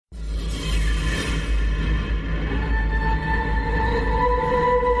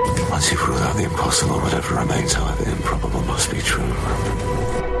the impossible, whatever remains, however improbable, must be true.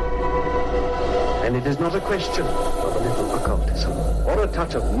 And it is not a question of a little occultism or a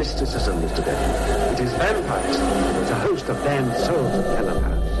touch of mysticism, Mr. Benton. It is vampires. It's a host of damned souls of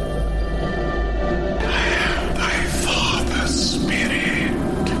telepaths. I am thy father's spirit,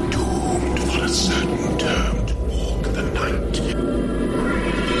 doomed for a certain term to walk the night.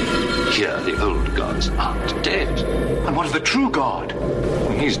 Here, the old gods aren't dead. And what of the true god?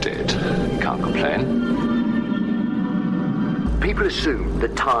 He's dead. Can't complain. People assume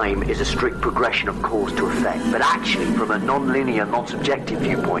that time is a strict progression of cause to effect, but actually, from a non-linear, non-subjective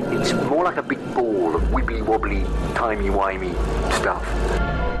viewpoint, it's more like a big ball of wibbly-wobbly, timey-wimey stuff.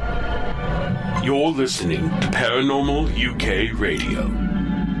 You're listening to Paranormal UK Radio.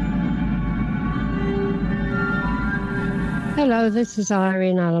 Hello, this is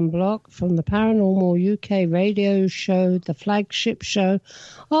Irene and Mark from the Paranormal UK radio show, the flagship show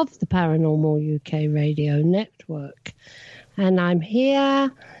of the Paranormal UK radio network. And I'm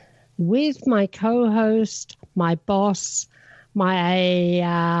here with my co-host, my boss,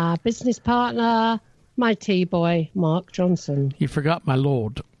 my business partner, my T-boy, Mark Johnson. You forgot my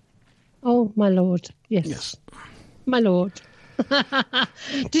lord. Oh, my lord. Yes. My lord.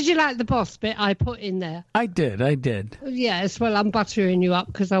 Did you like the boss bit I put in there? I did. Yes, well, I'm buttering you up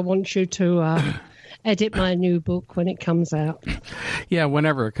because I want you to edit my new book when it comes out. Yeah,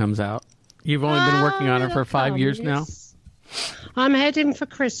 whenever it comes out. You've only been working on it for 5 years now? I'm heading for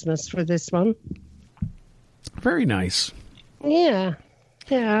Christmas for this one. Very nice. Yeah,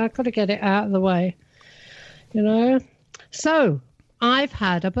 I've got to get it out of the way, you know. So, I've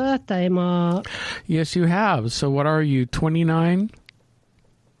had a birthday, Mark. Yes, you have. So what are you, 29?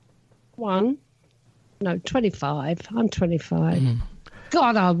 25. I'm 25.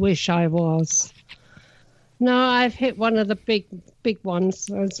 God, I wish I was. No, I've hit one of the big ones.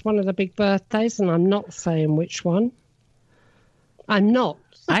 It's one of the big birthdays, and I'm not saying which one. I'm not.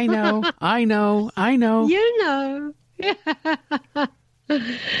 I know. You know.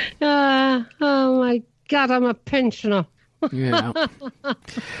 Oh, my God, I'm a pensioner. Yeah.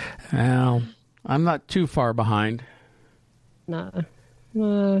 Well, I'm not too far behind. No,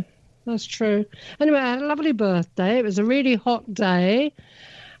 that's true. Anyway, I had a lovely birthday. It was a really hot day.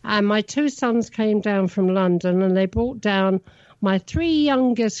 And my two sons came down from London and they brought down my three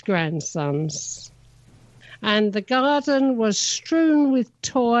youngest grandsons. And the garden was strewn with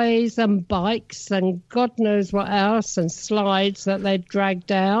toys and bikes and God knows what else and slides that they'd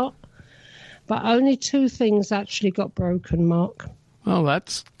dragged out. But only two things actually got broken, Mark. Well,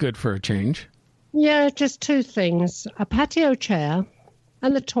 that's good for a change. Yeah, just two things. A patio chair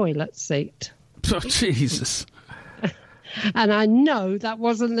and the toilet seat. Oh, Jesus. And I know that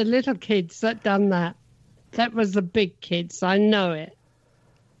wasn't the little kids that done that. That was the big kids. I know it.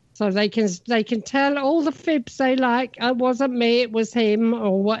 So they can tell all the fibs they like. It wasn't me, it was him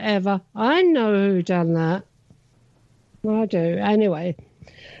or whatever. I know who done that. I do. Anyway,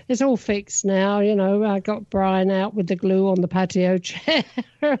 it's all fixed now. You know, I got Brian out with the glue on the patio chair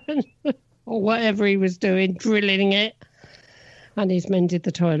or whatever he was doing, drilling it. And he's mended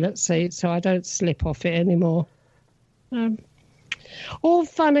the toilet seat so I don't slip off it anymore. All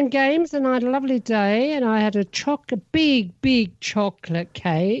fun and games, and I had a lovely day, and I had a big chocolate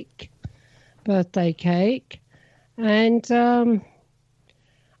cake, birthday cake, and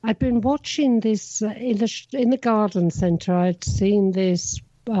I'd been watching this in the garden centre. I'd seen this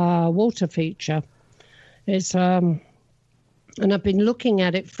water feature. It's and I've been looking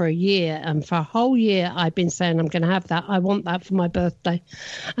at it for a year, and for a whole year I've been saying I'm going to have that. I want that for my birthday,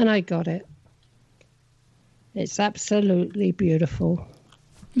 and I got it. It's absolutely beautiful.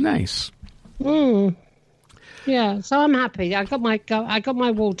 Nice. Yeah, so I'm happy. I got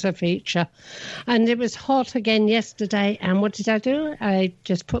my water feature, and it was hot again yesterday. And what did I do? I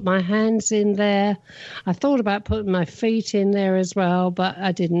just put my hands in there. I thought about putting my feet in there as well, but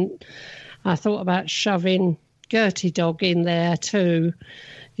I didn't. I thought about shoving Gertie Dog in there too,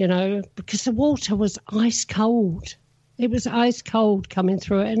 you know, because the water was ice cold. It was ice cold coming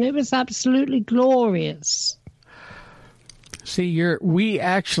through it, and it was absolutely glorious. See, we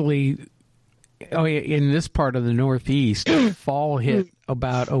actually, in this part of the Northeast, fall hit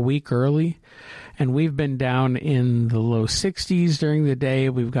about a week early, and we've been down in the low 60s during the day.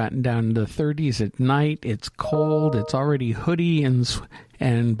 We've gotten down to the 30s at night. It's cold. It's already hoodie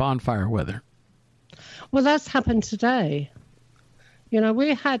and bonfire weather. Well, that's happened today. You know,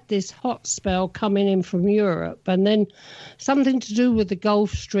 we had this hot spell coming in from Europe, and then something to do with the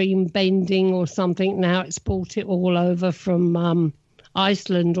Gulf Stream bending or something. Now it's brought it all over from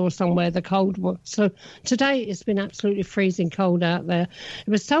Iceland or somewhere, the cold one. So today it's been absolutely freezing cold out there. It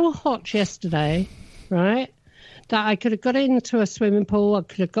was so hot yesterday, right, that I could have got into a swimming pool, I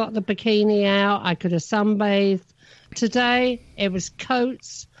could have got the bikini out, I could have sunbathed. Today it was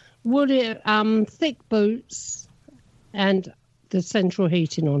coats, woolly, thick boots, and the central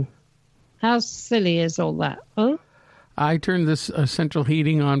heating on. How silly is all that, huh? I turned this central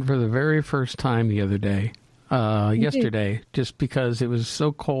heating on for the very first time the other day, yesterday, just because it was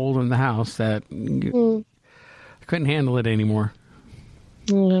so cold in the house that I couldn't handle it anymore.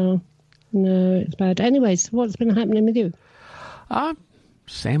 No, it's bad. Anyways, what's been happening with you?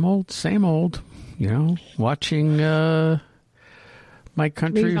 Same old. You know, watching my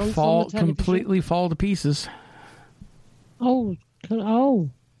country completely fall to pieces. Oh.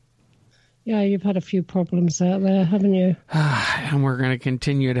 Yeah, you've had a few problems out there, haven't you? And we're going to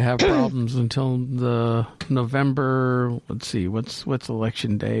continue to have problems until the November. Let's see, what's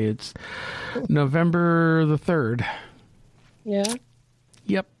election day? It's November the 3rd. Yeah.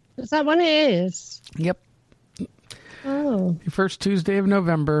 Yep. Is that when it is? Yep. Oh. The first Tuesday of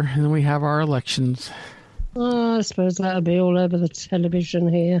November, and then we have our elections. Oh, I suppose that'll be all over the television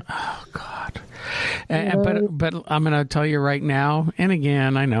here. Oh, God. But I'm going to tell you right now, and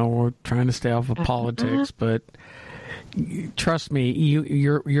again, I know we're trying to stay off of politics, but trust me,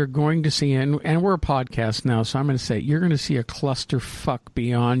 you're going to see, and we're a podcast now, so I'm going to say you're going to see a clusterfuck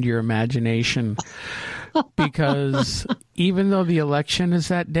beyond your imagination, because even though the election is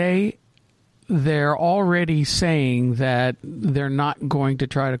that day, they're already saying that they're not going to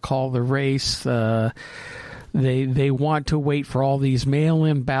try to call the race. They want to wait for all these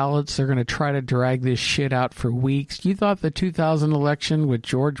mail-in ballots. They're going to try to drag this shit out for weeks. You thought the 2000 election with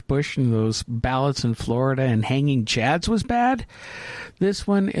George Bush and those ballots in Florida and hanging chads was bad? This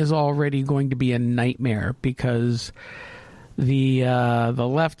one is already going to be a nightmare because the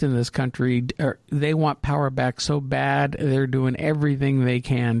left in this country, they want power back so bad, they're doing everything they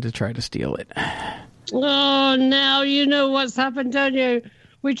can to try to steal it. Oh, now you know what's happened, don't you?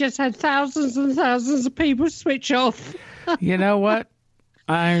 We just had thousands and thousands of people switch off. You know what?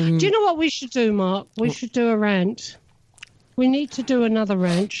 Do you know what we should do, Mark? We should do a rant. We need to do another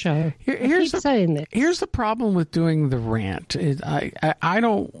rant show. Here's saying this. Here's the problem with doing the rant. I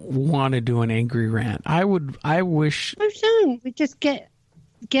don't want to do an angry rant. I wish. We don't. We just get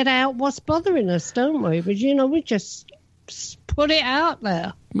out what's bothering us, don't we? But we just put it out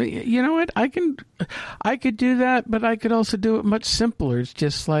there. You know what? I could do that, but I could also do it much simpler. It's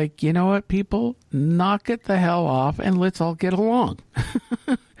just like, you know what, people, knock it the hell off and let's all get along.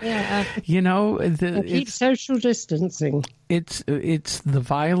 Yeah. Keep social distancing. It's the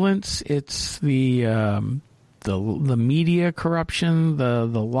violence. It's the media corruption, the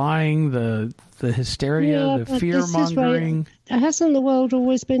lying, the hysteria, the fear mongering. Hasn't the world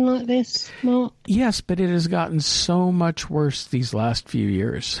always been like this, Mark? Yes, but it has gotten so much worse these last few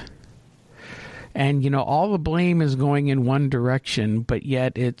years. And, all the blame is going in one direction, but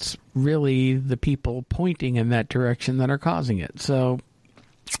yet it's really the people pointing in that direction that are causing it. So,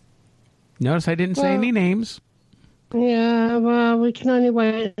 notice I didn't say any names. Yeah, well, we can only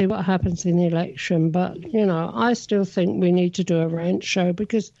wait and see what happens in the election. But, I still think we need to do a rant show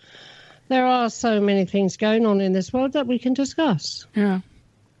because there are so many things going on in this world that we can discuss. Yeah.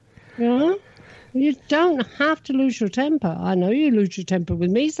 You don't have to lose your temper. I know you lose your temper with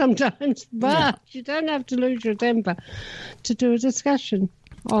me sometimes, but you don't have to lose your temper to do a discussion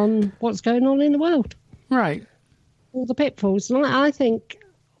on what's going on in the world. Right. All the pitfalls. And I think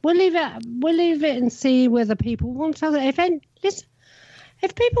we'll leave it and see whether people want other. If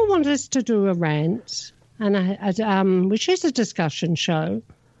people want us to do a rant which is a discussion show,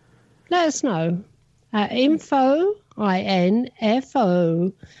 let us know at info at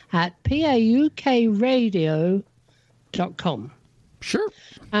paukradio.com. Sure.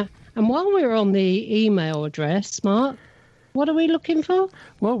 And while we're on the email address, Mark, what are we looking for?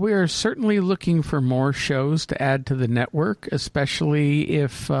 Well, we are certainly looking for more shows to add to the network, especially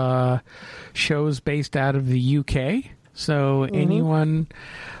if shows based out of the UK. So anyone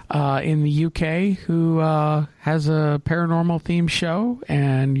in the UK who has a paranormal themed show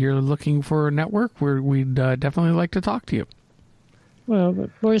and you're looking for a network, we'd definitely like to talk to you. Well,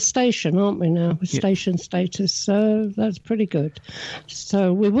 we're a station, aren't we now? We're station status, so that's pretty good.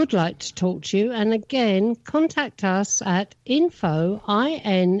 So we would like to talk to you. And again, contact us at info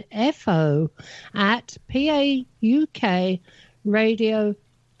at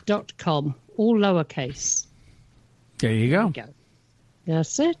paukradio.com, all lowercase. There you go.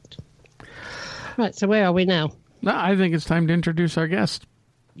 That's it. Right, so where are we now? No, I think it's time to introduce our guest.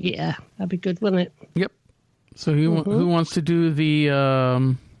 Yeah, that'd be good, wouldn't it? Yep. So who wants to do the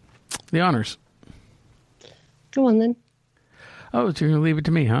honors? Go on then. Oh, so you're going to leave it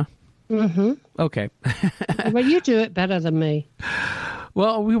to me, huh? Mm-hmm. Okay. Well, you do it better than me.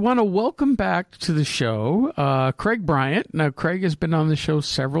 Well, we want to welcome back to the show Craig Bryant. Now, Craig has been on the show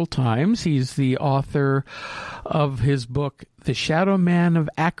several times. He's the author of his book, The Shadow Man of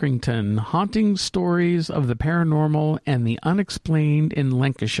Accrington, Haunting Stories of the Paranormal and the Unexplained in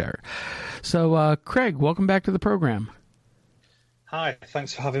Lancashire. So, Craig, welcome back to the program. Hi,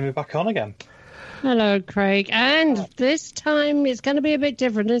 thanks for having me back on again. Hello, Craig. And this time it's going to be a bit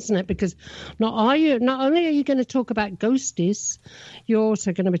different, isn't it? Because not only are you going to talk about ghosties, you're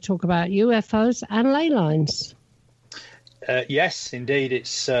also going to be talking about UFOs and ley lines. Yes, indeed. It's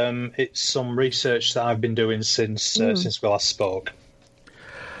some research that I've been doing since we last spoke.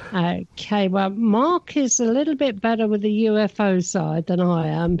 Okay, well, Mark is a little bit better with the UFO side than I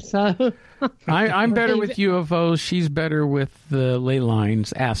am, so... I'm better with UFOs. She's better with the ley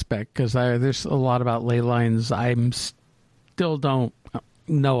lines aspect, because there's a lot about ley lines I'm still don't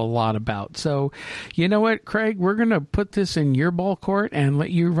know a lot about. So, you know what, Craig? We're going to put this in your ball court and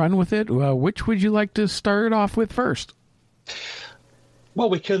let you run with it. Which would you like to start off with first? Well,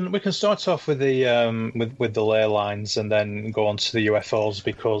 we can start off with the with the ley lines and then go on to the UFOs,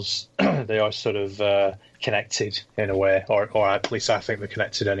 because they are sort of connected in a way, or at least I think they're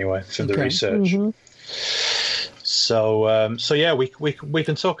connected anyway from the research. Mm-hmm. So yeah, we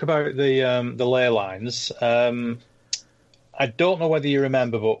can talk about the ley lines. I don't know whether you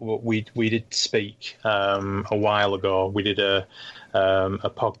remember, but we did speak a while ago. We did a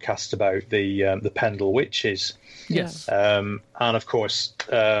podcast about the Pendle witches. Yes. And of course,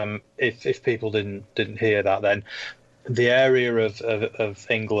 if people didn't hear that, then the area of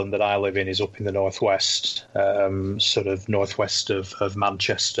England that I live in is up in the northwest, sort of northwest of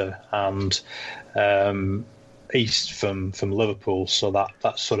Manchester, and east from Liverpool. So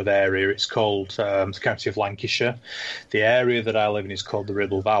that sort of area, it's called the county of Lancashire. The area that I live in is called the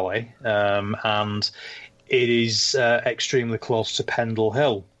Ribble Valley, and it is extremely close to Pendle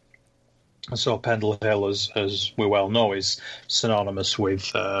Hill. So Pendle Hill, as we well know, is synonymous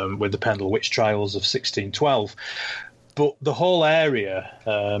with the Pendle witch trials of 1612. But the whole area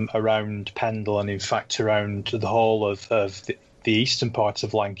around Pendle, and in fact around the whole of the eastern part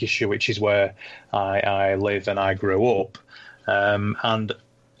of Lancashire, which is where I live and I grew up, and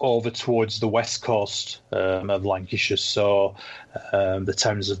over towards the west coast of Lancashire, so the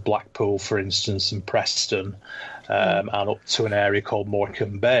towns of Blackpool, for instance, and Preston, and up to an area called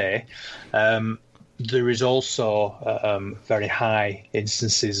Morecambe Bay. There is also very high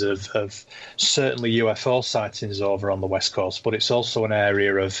instances of certainly UFO sightings over on the west coast, but it's also an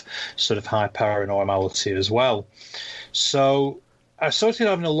area of sort of high paranormality as well. So I started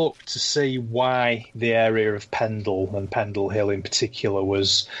having a look to see why the area of Pendle, and Pendle Hill in particular,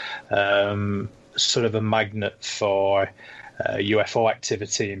 was sort of a magnet for UFO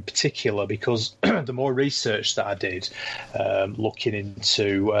activity in particular, because the more research that I did looking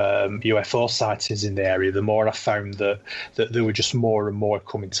into UFO sightings in the area, the more I found that there were just more and more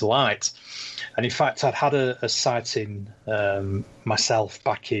coming to light. And in fact, I'd had a sighting myself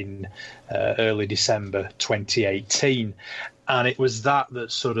back in early December 2018, and it was that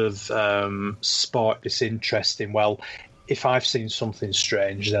sort of sparked this interest in, well, if I've seen something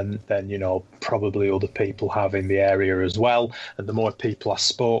strange, then you know, probably other people have in the area as well. And the more people I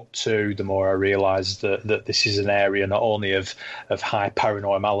spoke to, the more I realised that this is an area not only of high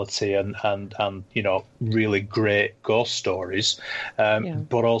paranormality and you know, really great ghost stories,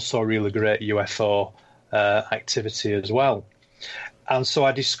 but also really great UFO activity as well. And so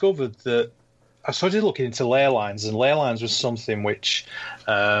I discovered that I started looking into ley lines, and ley lines was something which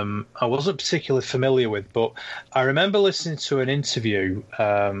I wasn't particularly familiar with, but I remember listening to an interview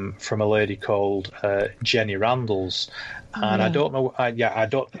from a lady called Jenny Randalls, and I don't know,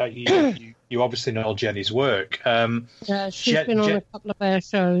 you obviously know Jenny's work. Yeah, she's been on a couple of our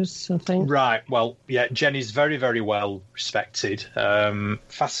shows, I think. Right, well, yeah, Jenny's very, very well respected,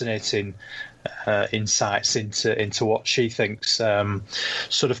 fascinating insights into what she thinks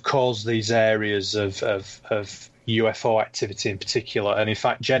sort of caused these areas of UFO activity in particular. And in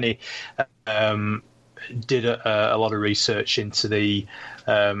fact, Jenny did a lot of research into the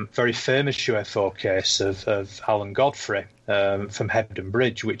very famous UFO case of Alan Godfrey from Hebden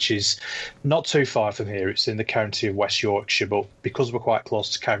Bridge, which is not too far from here. It's in the county of West Yorkshire, but because we're quite close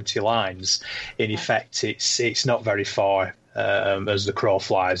to county lines, in effect, it's not very far. As the crow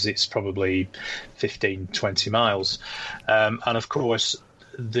flies, it's probably 15-20 miles, and of course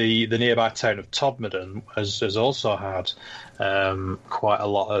the nearby town of Todmorden has also had quite a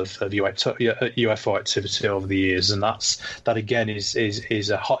lot of UFO activity over the years, and that again is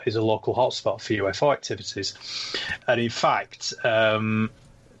a local hotspot for UFO activities. And in fact,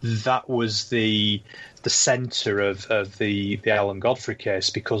 that was the centre of the Alan Godfrey case,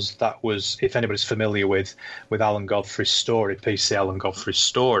 because that was, if anybody's familiar with Alan Godfrey's story, PC Alan Godfrey's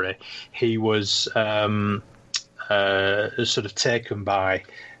story, he was sort of taken by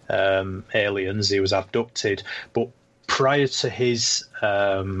aliens. He was abducted, but prior to his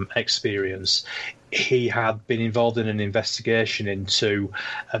experience, he had been involved in an investigation into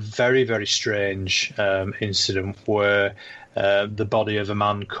a very, very strange incident where the body of a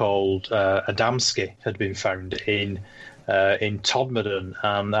man called Adamski had been found in Todmorden,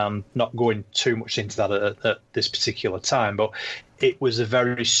 and I'm not going too much into that at this particular time, but it was a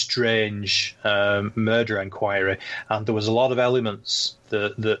very strange murder inquiry, and there was a lot of elements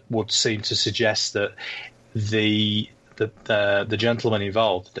that would seem to suggest that the gentleman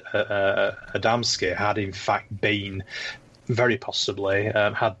involved, Adamski, had in fact been, very possibly,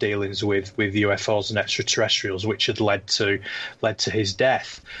 had dealings with UFOs and extraterrestrials, which had led to his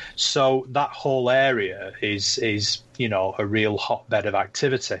death. So that whole area is a real hotbed of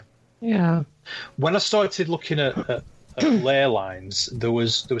activity. Yeah. When I started looking at ley lines, there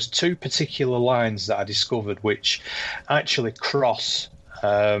was two particular lines that I discovered which actually cross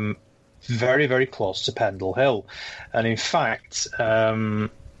very, very close to Pendle Hill. And in fact,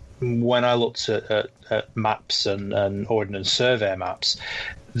 when I looked at maps and Ordnance Survey maps,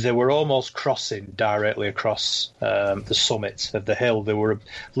 they were almost crossing directly across the summit of the hill. They were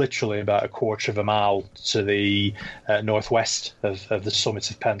literally about a quarter of a mile to the northwest of the summit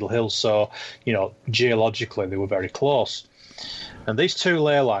of Pendle Hill. So, geologically, they were very close. And these two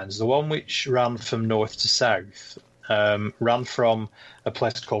ley lines, the one which ran from north to south, ran from a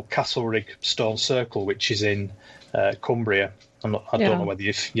place called Castlerig Stone Circle, which is in Cumbria. I don't know whether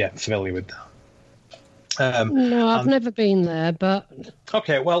you're familiar with that. No, I've never been there, but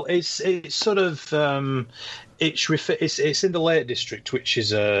okay. Well, it's sort of it's in the Lake District, which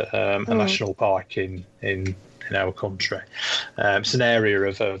is a national park in our country. It's an area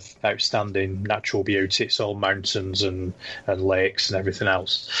of outstanding natural beauty. It's all mountains and lakes and everything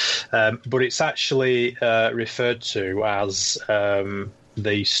else. But it's actually referred to as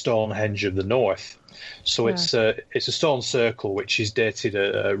the Stonehenge of the North. So it's a stone circle which is dated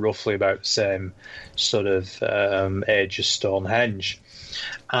roughly about the same sort of age as Stonehenge.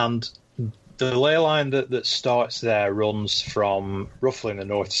 And the ley line that starts there runs from roughly in the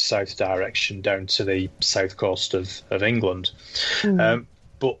north to south direction down to the south coast of England.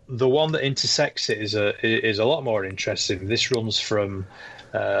 But the one that intersects it is a lot more interesting. This runs from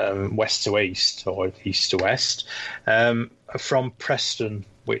west to east, or east to west, from Preston,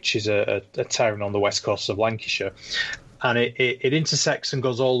 which is a town on the west coast of Lancashire, and it intersects and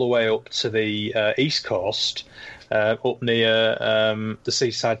goes all the way up to the east coast, up near the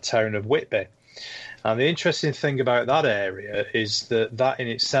seaside town of Whitby. And the interesting thing about that area is that in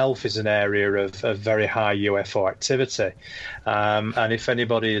itself is an area of very high UFO activity. And if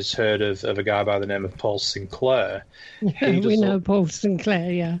anybody has heard of a guy by the name of Paul Sinclair... we know Paul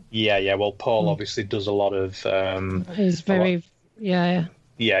Sinclair, yeah. Yeah, well, Paul obviously does a lot of... he's very...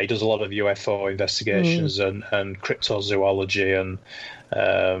 Yeah, he does a lot of UFO investigations and cryptozoology and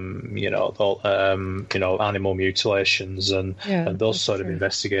animal mutilations and those sort of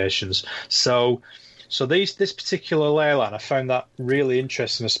investigations. So this particular ley line, I found that really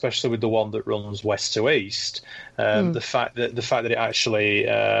interesting, especially with the one that runs west to east. The fact that it actually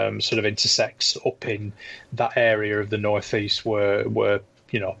sort of intersects up in that area of the northeast where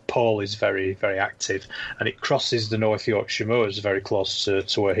Paul is very, very active, and it crosses the North Yorkshire Moors very close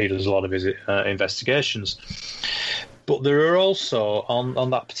to where he does a lot of his investigations. But there are also, on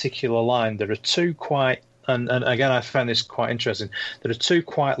that particular line, there are two quite, and again I found this quite interesting, there are two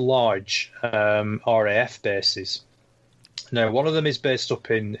quite large RAF bases. Now, one of them is based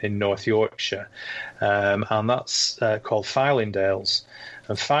up in North Yorkshire, and that's called Fylingdales.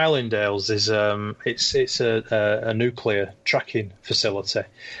 And Fylingdales is it's a nuclear tracking facility,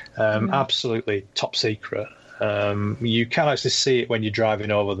 absolutely top secret. You can actually see it when you're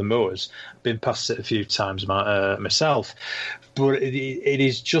driving over the moors. Been past it a few times myself. But it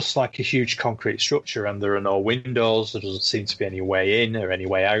is just like a huge concrete structure, and there are no windows. There doesn't seem to be any way in or any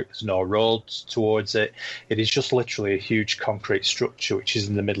way out. There's no roads towards it. It is just literally a huge concrete structure, which is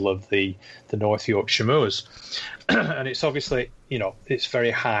in the middle of the North Yorkshire Moors. And it's obviously, it's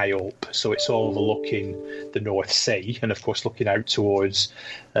very high up, so it's overlooking the North Sea, and of course looking out towards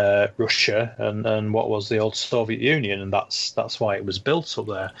Russia and what was the old Soviet Union, and that's why it was built up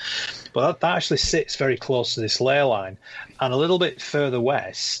there. But that actually sits very close to this ley line, and a little bit further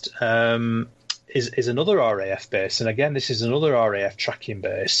west is another RAF base, and again this is another RAF tracking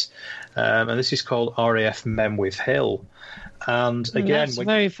base, and this is called RAF Menwith Hill, and again that's a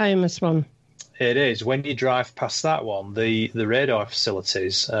very famous one. It is. When you drive past that one, the radar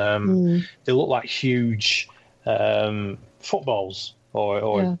facilities, they look like huge footballs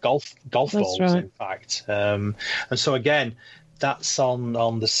or golf balls, right. In fact. And so again, that's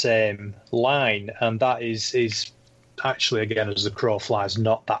on the same line, and that is actually, again, as the crow flies,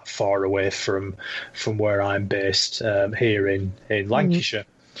 not that far away from where I'm based here in Lancashire.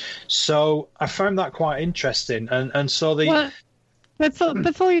 So I found that quite interesting, and so the. Well,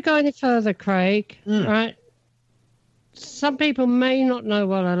 before you go any further, Craig, right? Some people may not know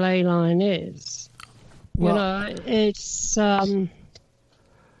what a ley line is. Well, it's so.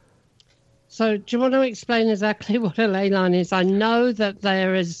 Do you want to explain exactly what a ley line is? I know that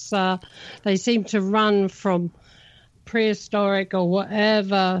there is. They seem to run from prehistoric or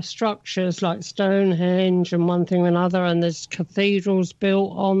whatever structures like Stonehenge and one thing or another, and there's cathedrals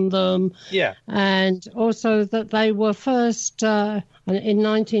built on them. Yeah. And also that they were first, in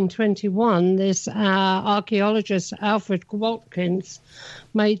 1921, this archaeologist, Alfred Watkins,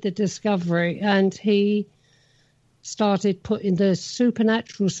 made the discovery, and he started putting the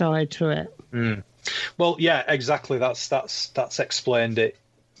supernatural side to it. Well, yeah, exactly. That's explained it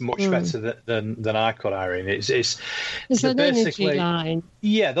much better than I could, Irene. It's an energy line.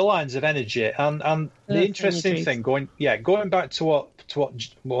 Yeah, the lines of energy, and the interesting thing going back to what I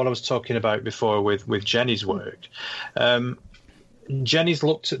was talking about before with Jenny's work. Jenny's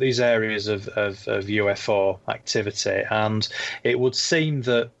looked at these areas of UFO activity, and it would seem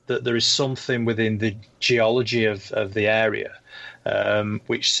that there is something within the geology of the area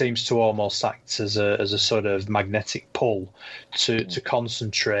which seems to almost act as a sort of magnetic pull to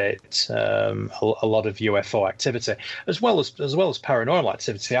concentrate a lot of UFO activity, as well as paranormal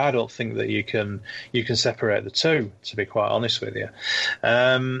activity. I don't think that you can separate the two, to be quite honest with you.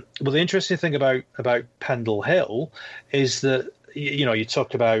 But the interesting thing about Pendle Hill is that you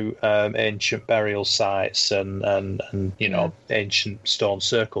talk about ancient burial sites and ancient stone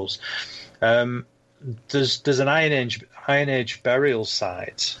circles. There's an Iron Age burial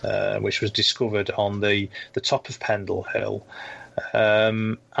site which was discovered on the top of Pendle Hill,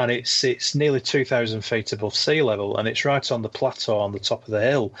 and it's nearly 2,000 feet above sea level, and it's right on the plateau on the top of the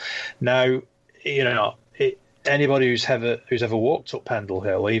hill. Now, anybody who's ever walked up Pendle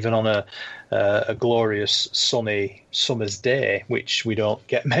Hill, even on a glorious sunny summer's day, which we don't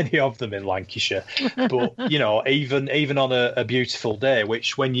get many of them in Lancashire, but even on a beautiful day,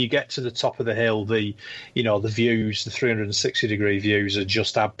 which when you get to the top of the hill, the views, the 360-degree views are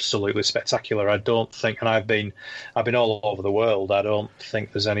just absolutely spectacular. I don't think, and I've been all over the world, I don't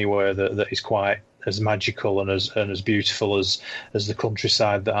think there's anywhere that is quite as magical and as beautiful as the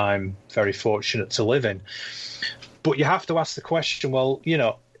countryside that I'm very fortunate to live in. But you have to ask the question, well,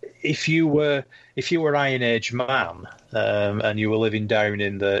 if you were Iron Age man, and you were living down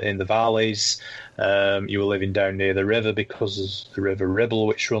in the valleys, you were living down near the river, because there's the River Ribble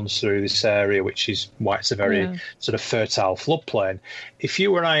which runs through this area, which is why it's a very sort of fertile floodplain. If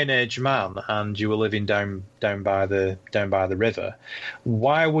you were Iron Age man and you were living down by the river,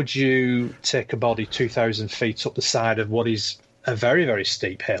 why would you take a body 2,000 feet up the side of what is a very, very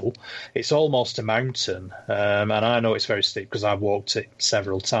steep hill? It's almost a mountain, and I know it's very steep because I've walked it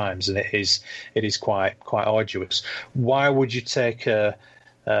several times, and it is quite arduous. Why would you take a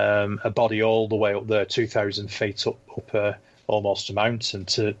body all the way up there, 2,000 feet up almost a mountain,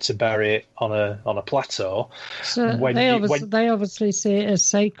 to bury it on a plateau? So they obviously see it as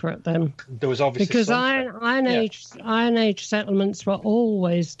sacred then. There was obviously because Iron Age settlements were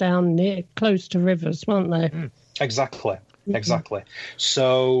always down near close to rivers, weren't they? Exactly. Exactly.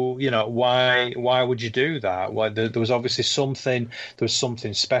 So why would you do that? Well, there was obviously something. There was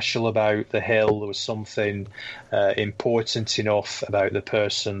something special about the hill. There was something important enough about the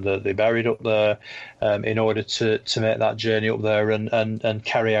person that they buried up there, in order to make that journey up there and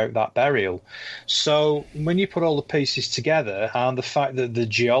carry out that burial. So when you put all the pieces together, and the fact that the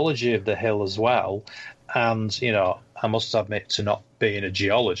geology of the hill as well, and I must admit to not being a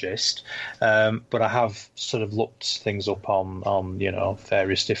geologist, but I have sort of looked things up on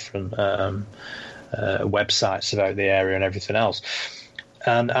various different websites about the area and everything else,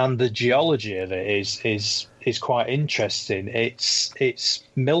 and the geology of it is quite interesting. It's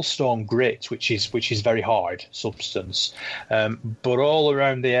millstone grit, which is very hard substance, but all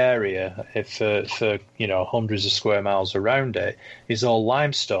around the area, for hundreds of square miles around it, is all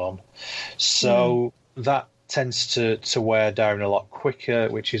limestone. So that tends to wear down a lot quicker,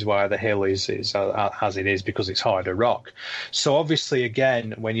 which is why the hill is as it is, because it's harder rock. So obviously,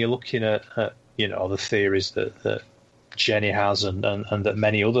 again, when you're looking at the theories that Jenny has and that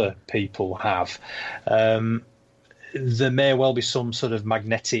many other people have, there may well be some sort of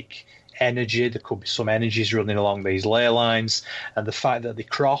magnetic energy. There could be some energies running along these ley lines, and the fact that they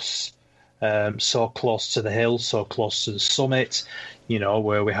cross so close to the hill, so close to the summit,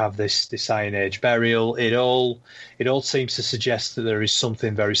 where we have this Iron Age burial, it all seems to suggest that there is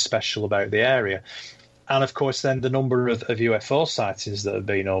something very special about the area. And of course, then the number of UFO sightings that have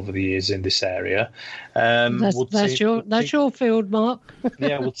been over the years in this area. That's your field, Mark.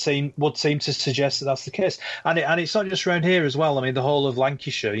 Yeah, would seem to suggest that that's the case. And it's not just around here as well. I mean, the whole of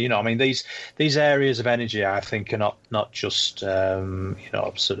Lancashire. These areas of energy, I think, are not just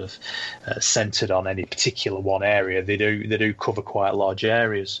sort of centred on any particular one area. They do cover quite large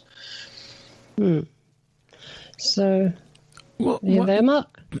areas. So, there, Mark.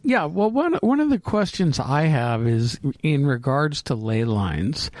 Yeah, well, one of the questions I have is in regards to ley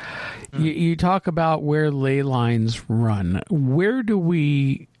lines. You talk about where ley lines run. Where do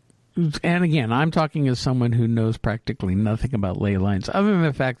we... And again, I'm talking as someone who knows practically nothing about ley lines, other than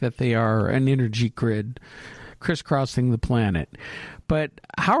the fact that they are an energy grid crisscrossing the planet. But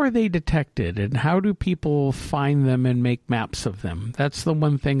how are they detected, and how do people find them and make maps of them? That's the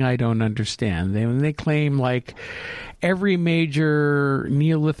one thing I don't understand. They claim like every major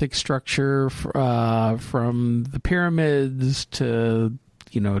Neolithic structure from the pyramids to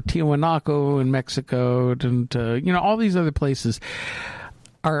Tiwanaku in Mexico to all these other places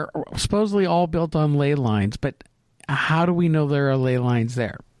are supposedly all built on ley lines. But how do we know there are ley lines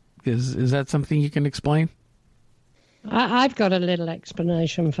there? Is that something you can explain? I've got a little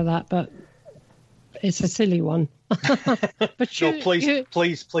explanation for that, but it's a silly one. But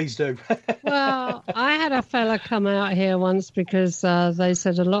please do. Well, I had a fella come out here once because they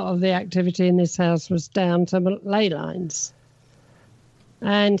said a lot of the activity in this house was down to ley lines.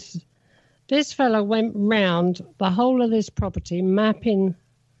 And this fella went round the whole of this property, mapping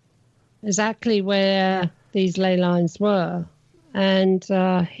exactly where these ley lines were. And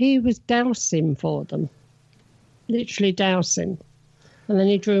he was dousing for them. Literally dousing. And then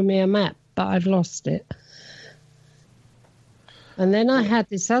he drew me a map, but I've lost it. And then I had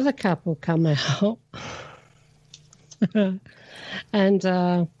this other couple come out. And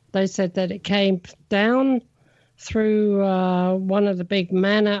they said that it came down through one of the big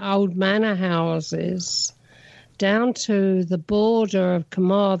old manor houses down to the border of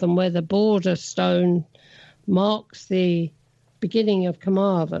Carmarthen, where the border stone marks the beginning of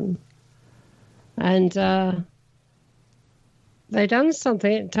Carmarthen. And they done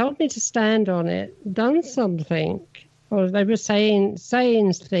something. It told me to stand on it. Done something, or they were saying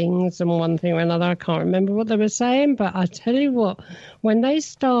things and one thing or another. I can't remember what they were saying, but I tell you what, when they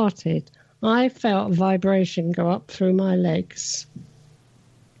started, I felt a vibration go up through my legs.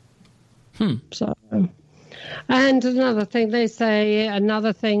 So, and another thing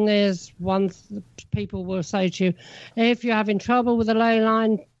is people will say to you, if you're having trouble with a ley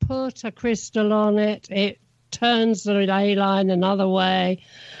line, put a crystal on it. It turns the ley line another way.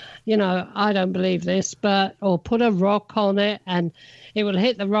 I don't believe this, or put a rock on it and it will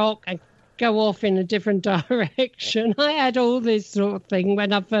hit the rock and go off in a different direction. I had all this sort of thing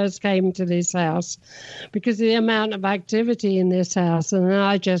when I first came to this house because of the amount of activity in this house, and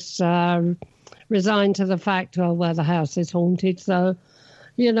I just resigned to the fact, the house is haunted, so,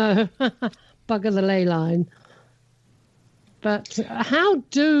 bugger the ley line. But how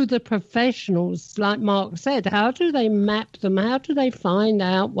do the professionals, like Mark said, how do they map them? How do they find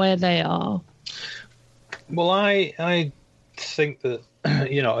out where they are? Well, I think that,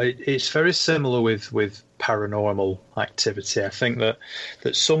 it's very similar with paranormal activity. I think that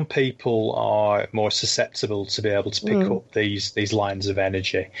some people are more susceptible to be able to pick up these lines of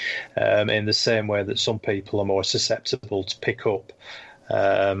energy in the same way that some people are more susceptible to pick up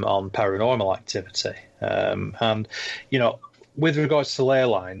on paranormal activity. And, with regards to ley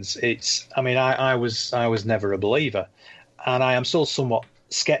lines, I was never a believer, and I am still somewhat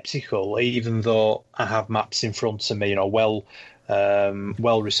sceptical, even though I have maps in front of me, well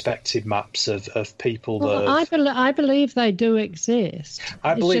well-respected maps of people that... I believe they do exist.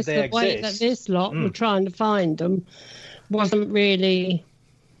 I believe they exist. The way that this lot were trying to find them wasn't really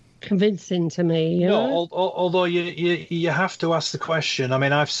convincing to me. You know? Although you have to ask the question. I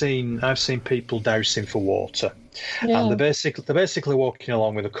mean, I've seen people dousing for water, and they're basically walking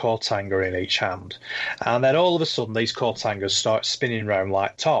along with a coat hanger in each hand, and then all of a sudden these coat hangers start spinning round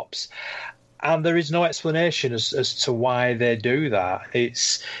like tops. And there is no explanation as to why they do that.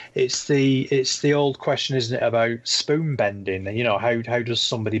 It's the old question, isn't it, about spoon bending? You know, how does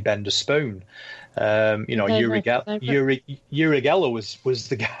somebody bend a spoon? Uri Geller was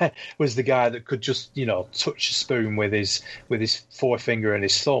the guy that could just touch a spoon with his forefinger and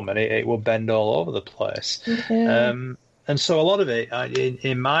his thumb, and it will bend all over the place. Yeah. And so a lot of it,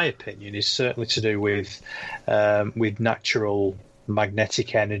 in my opinion, is certainly to do with natural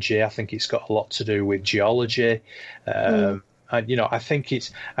magnetic energy. I think it's got a lot to do with geology. I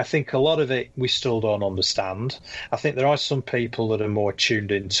think a lot of it we still don't understand. I think there are some people that are more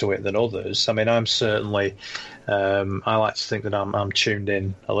tuned into it than others. I mean, I'm certainly, I like to think that I'm tuned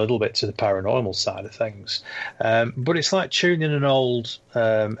in a little bit to the paranormal side of things. But it's like tuning an old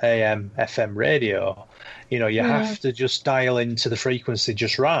AM, FM radio. You have to just dial into the frequency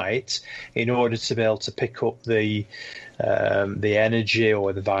just right in order to be able to pick up the energy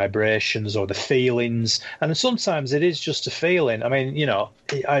or the vibrations or the feelings. And sometimes it is just a feeling. I mean,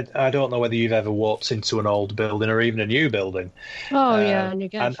 I don't know whether you've ever walked into an old building or even a new building. And you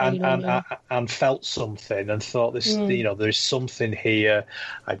get and felt something and thought there's something here.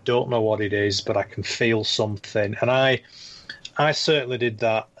 I don't know what it is, but I can feel something. And I certainly did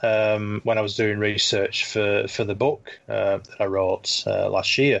that when I was doing research for the book that I wrote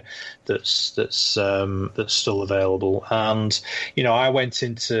last year. That's still available. And I went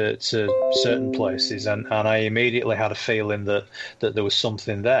into certain places and I immediately had a feeling that there was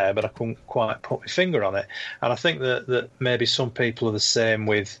something there, but I couldn't quite put my finger on it. And I think that maybe some people are the same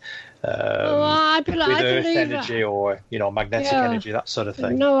with. Earth energy or magnetic energy, that sort of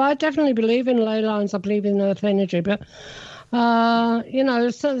thing. No, I definitely believe in ley lines. I believe in earth energy, but. So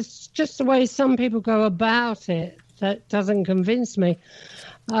it's just the way some people go about it that doesn't convince me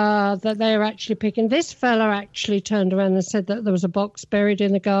that they're actually picking. This fella actually turned around and said that there was a box buried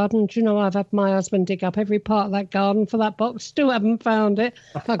in the garden. Do you know, I've had my husband dig up every part of that garden for that box. Still haven't found it.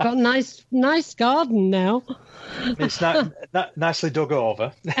 I've got a nice garden now. It's nicely dug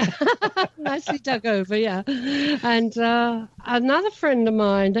over. Nicely dug over, yeah. And another friend of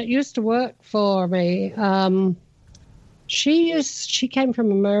mine that used to work for me, She came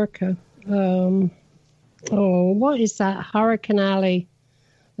from America. What is that? Hurricane Alley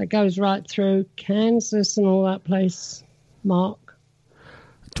that goes right through Kansas and all that place, Mark?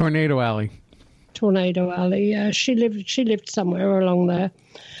 Tornado Alley. Tornado Alley, yeah. She lived somewhere along there.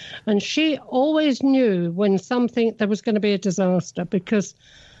 And she always knew when there was going to be a disaster because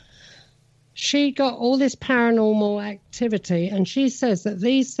she got all this paranormal activity, and she says that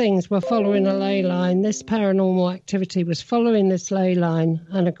these things were following a ley line. This paranormal activity was following this ley line.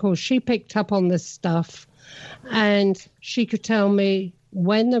 And, of course, she picked up on this stuff, and she could tell me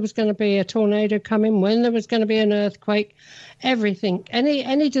when there was going to be a tornado coming, when there was going to be an earthquake, everything.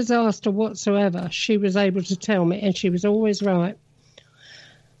 Any disaster whatsoever, she was able to tell me, and she was always right.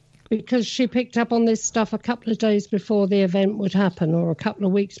 Because she picked up on this stuff a couple of days before the event would happen or a couple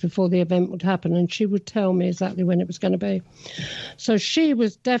of weeks before the event would happen, and she would tell me exactly when it was going to be. So she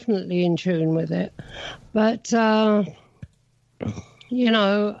was definitely in tune with it. But,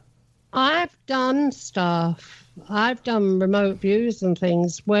 I've done stuff. I've done remote views and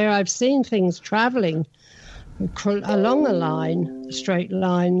things where I've seen things traveling along a straight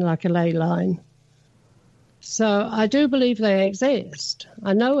line, like a ley line. So I do believe they exist.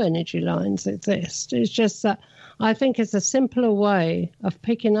 I know energy lines exist. It's just that I think it's a simpler way of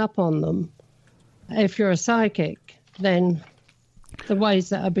picking up on them if you're a psychic than the ways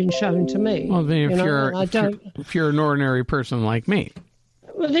that have been shown to me. Well, then if you're an ordinary person like me.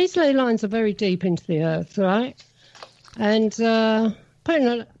 Well, these ley lines are very deep into the earth, right? And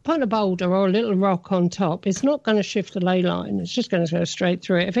putting a boulder or a little rock on top, it's not going to shift the ley line. It's just going to go straight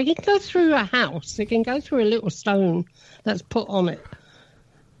through it. If it can go through a house, it can go through a little stone that's put on it.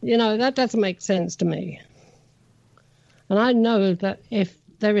 That doesn't make sense to me. And I know that if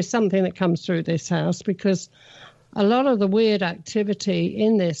there is something that comes through this house, because a lot of the weird activity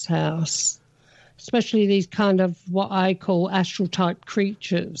in this house, especially these kind of what I call astral type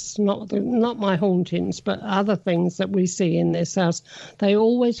creatures, not my hauntings, but other things that we see in this house, they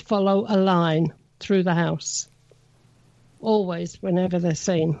always follow a line through the house. Always, whenever they're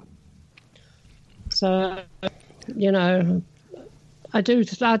seen. So, I do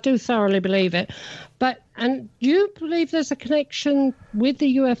thoroughly believe it. And do you believe there's a connection with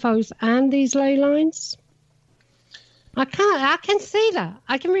the UFOs and these ley lines? I can see that.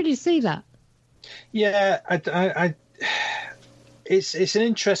 I can really see that. Yeah, it's an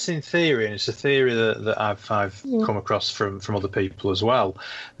interesting theory, and it's a theory that I've come across from other people as well.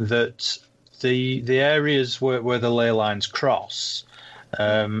 That the areas where the ley lines cross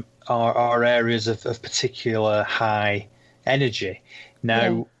are areas of particular high energy.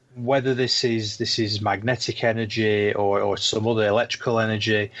 Now, whether this is magnetic energy or some other electrical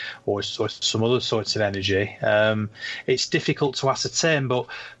energy or some other sorts of energy, it's difficult to ascertain. But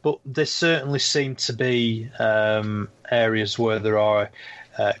there certainly seem to be areas where there are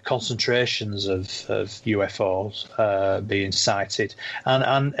concentrations of UFOs being sighted,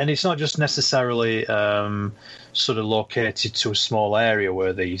 and it's not just necessarily sort of located to a small area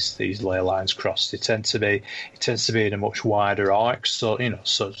where these ley lines cross. It tends to be in a much wider arc, so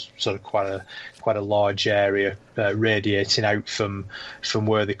sort of quite a large area radiating out from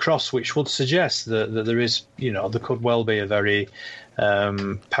where they cross, which would suggest that there is, there could well be a very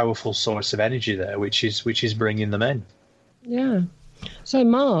powerful source of energy there, which is bringing them in. Yeah. So,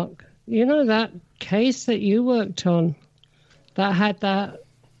 Mark, you know that case that you worked on that had that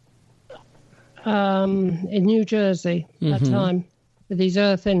in New Jersey that time with these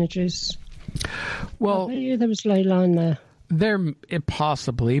earth energies? Well, I bet you there was ley line there. There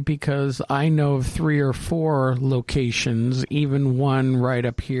possibly, because I know of 3 or 4 locations, even one right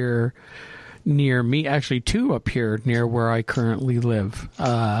up here near me, actually 2 up here near where I currently live,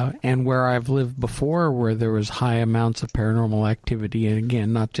 and where I've lived before, where there was high amounts of paranormal activity, and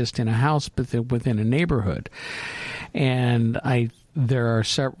again, not just in a house, but within a neighborhood. And there are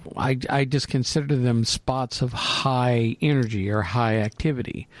several, I just consider them spots of high energy or high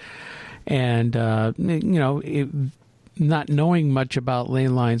activity. And, not knowing much about ley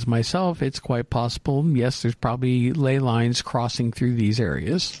lines myself, it's quite possible, yes, there's probably ley lines crossing through these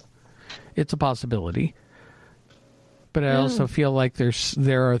areas. It's a possibility. But I also feel like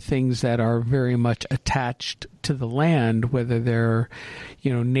there are things that are very much attached to the land, whether they're,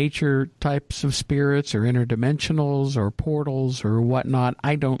 nature types of spirits or interdimensionals or portals or whatnot.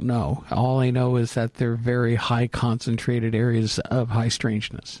 I don't know. All I know is that they're very high concentrated areas of high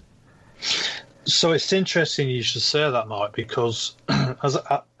strangeness. So it's interesting you should say that, Mark, because as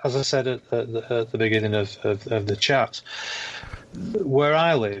I said at the beginning of the chat, where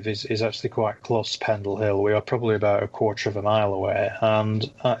I live is actually quite close to Pendle Hill. We are probably about a quarter of a mile away, and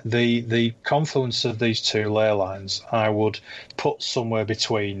the confluence of these 2 ley lines I would put somewhere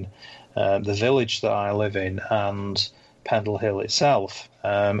between the village that I live in and Pendle Hill itself.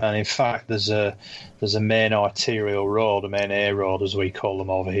 And in fact, there's a main arterial road, a main A road as we call them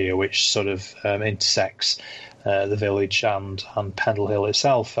over here, which sort of intersects the village and Pendle Hill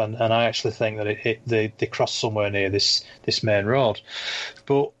itself, and I actually think that they cross somewhere near this main road.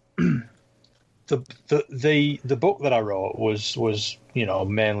 But the book that I wrote was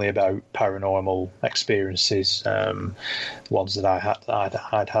mainly about paranormal experiences, ones that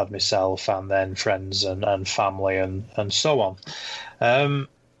I'd had myself, and then friends and family and so on.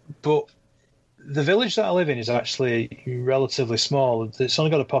 But the village that I live in is actually relatively small. It's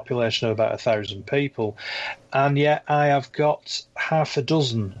only got a population of about 1,000 people, and yet I have got half a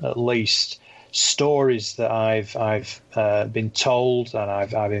dozen at least stories that I've been told and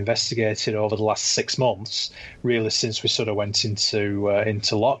I've investigated over the last 6 months, really since we sort of went into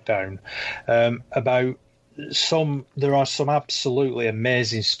lockdown, about there are some absolutely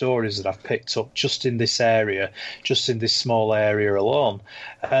amazing stories that I've picked up just in this area, just in this small area alone.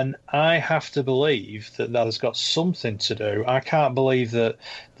 And I have to believe that has got something to do. I can't believe that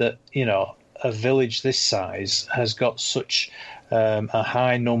a village this size has got such a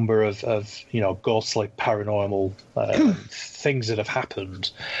high number of ghostly paranormal things that have happened.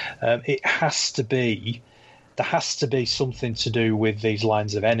 There has to be something to do with these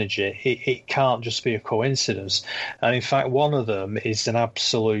lines of energy. It can't just be a coincidence. And in fact, one of them is an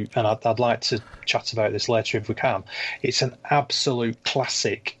absolute, and I'd like to chat about this later if we can, it's an absolute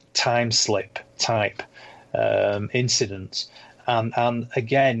classic time slip type incident. And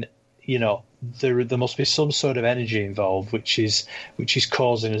again, there must be some sort of energy involved, which is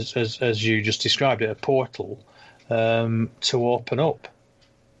causing, as you just described it, a portal to open up.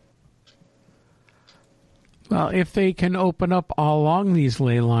 Well, if they can open up all along these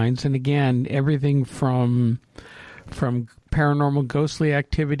ley lines, and again, everything from paranormal ghostly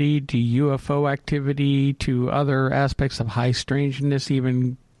activity to UFO activity to other aspects of high strangeness,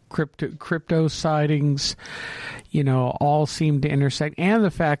 even crypto sightings, all seem to intersect, and the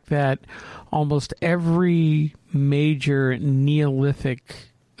fact that almost every major Neolithic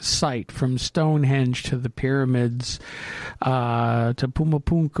site, from Stonehenge to the pyramids, to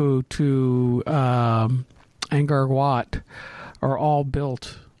Pumapunku to Angkor Wat, are all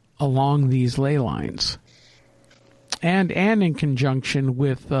built along these ley lines, and in conjunction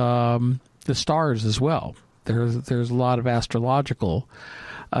with the stars as well. There's a lot of astrological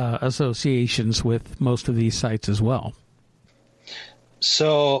associations with most of these sites as well.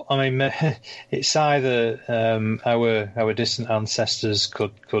 So, I mean, it's either our distant ancestors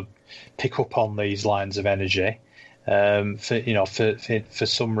could pick up on these lines of energy, for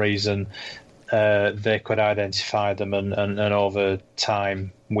some reason they could identify them, and over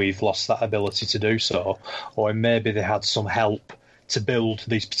time we've lost that ability to do so, or maybe they had some help to build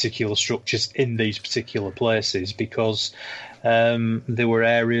these particular structures in these particular places, because there were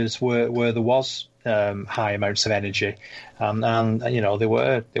areas where there was high amounts of energy, and they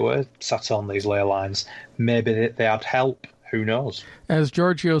were sat on these ley lines. Maybe they had help. Who knows? As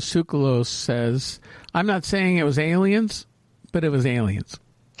Giorgio Tsoukalos says, I'm not saying it was aliens, but it was aliens.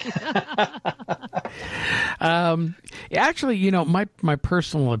 Actually, my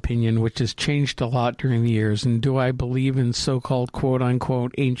personal opinion, which has changed a lot during the years, and do I believe in so-called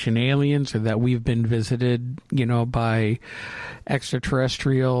quote-unquote ancient aliens, or that we've been visited, by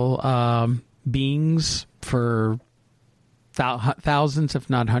extraterrestrial beings for thousands, if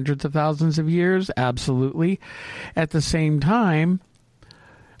not hundreds of thousands of years? Absolutely. At the same time,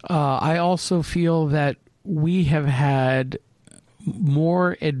 I also feel that we have had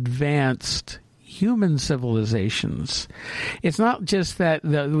more advanced human civilizations. It's not just that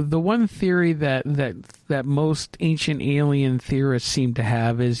the one theory that most ancient alien theorists seem to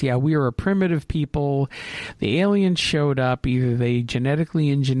have is, we were a primitive people. The aliens showed up. Either they genetically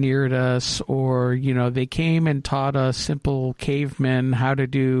engineered us, or they came and taught us simple cavemen how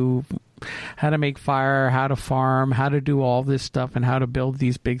to make fire, how to farm, how to do all this stuff, and how to build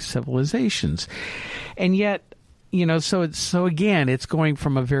these big civilizations. And yet, so again, it's going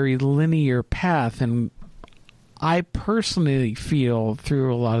from a very linear path, and I personally feel,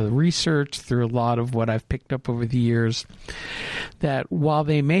 through a lot of research, through a lot of what I've picked up over the years, that while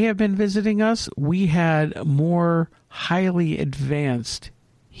they may have been visiting us, we had more highly advanced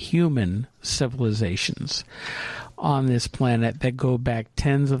human civilizations on this planet that go back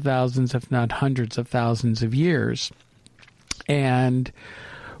tens of thousands, if not hundreds of thousands of years. And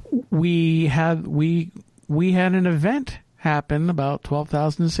we had an event happen about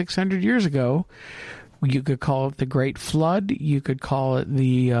 12,600 years ago. You could call it the Great Flood. You could call it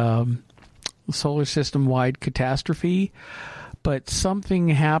the solar system-wide catastrophe. But something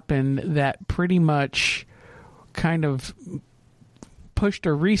happened that pretty much kind of pushed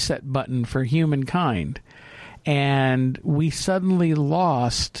a reset button for humankind. And we suddenly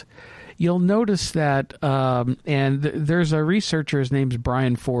lost... You'll notice that, and there's a researcher, his name's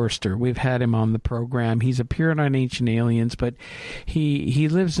Brian Forrester. We've had him on the program. He's appeared on Ancient Aliens, but he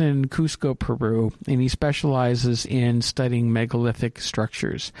lives in Cusco, Peru, and he specializes in studying megalithic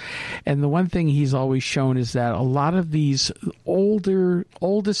structures. And the one thing he's always shown is that a lot of these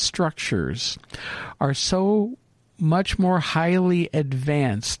oldest structures are so much more highly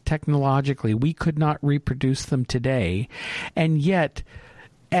advanced technologically. We could not reproduce them today, and yet,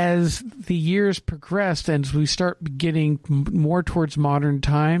 as the years progressed and as we start getting more towards modern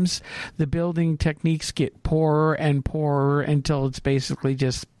times, the building techniques get poorer and poorer until it's basically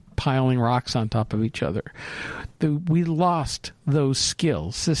just piling rocks on top of each other. We lost those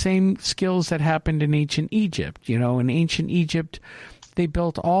skills, the same skills that happened in ancient Egypt. In ancient Egypt, they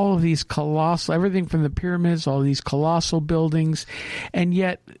built all of these colossal, everything from the pyramids, all these colossal buildings, and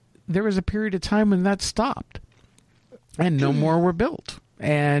yet there was a period of time when that stopped and no more were built.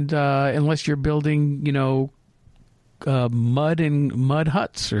 And unless you're building, mud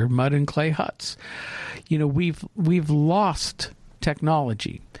huts or mud and clay huts, we've lost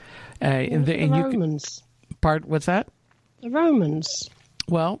technology. The Romans. What's that? The Romans.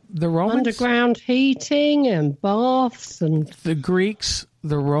 Well, the Romans, underground heating and baths, and the Greeks,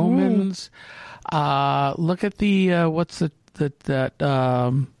 the Romans. Look at the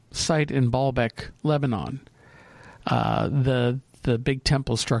that site in Baalbek, Lebanon. The big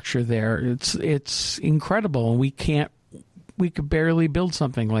temple structure there. It's incredible, and we could barely build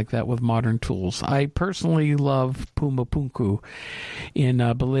something like that with modern tools. I personally love Pumapunku in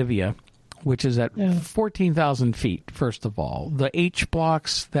Bolivia, which is at 14,000 feet, first of all. The H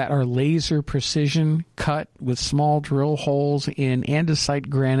blocks that are laser precision cut with small drill holes in andesite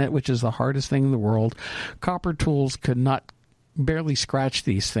granite, which is the hardest thing in the world. Copper tools could not barely scratched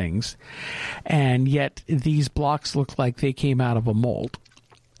these things, and yet these blocks look like they came out of a mold.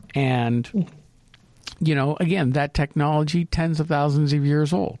 And, you know, again, that technology, tens of thousands of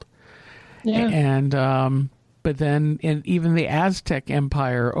years old. Yeah. And but then even the Aztec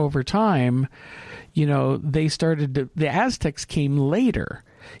Empire over time, you know, they started to, the Aztecs came later.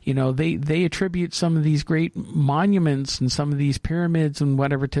 You know, they attribute some of these great monuments and some of these pyramids and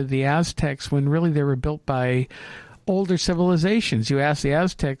whatever to the Aztecs when really they were built by older civilizations. You ask the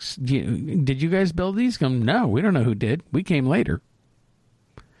Aztecs, did you guys build these? No, we don't know who did. We came later.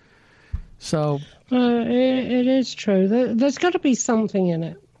 So it is true. There's got to be something in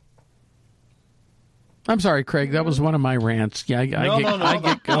it. I'm sorry, Craig. That was one of my rants. Yeah, I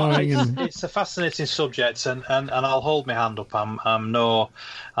get going. It's a fascinating subject, and I'll hold my hand up. I am no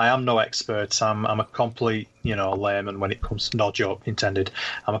expert. I'm a complete, you know, layman when it comes. No joke intended.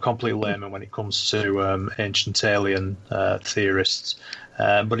 I'm a complete layman when it comes to ancient alien theorists.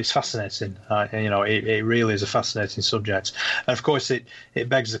 But it's fascinating. You know, it really is a fascinating subject. And of course, it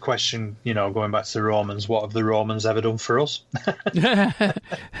begs the question. You know, going back to the Romans, what have the Romans ever done for us?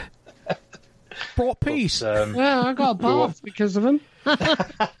 Brought peace. Yeah, I got a bath because of them. And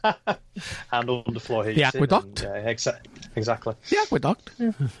underfloor heating. The aqueduct. Exactly. The aqueduct.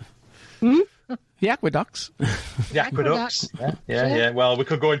 The aqueducts. The aqueducts. Yeah. Well, we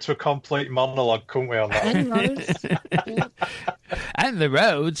could go into a complete monologue, couldn't we, on that? And the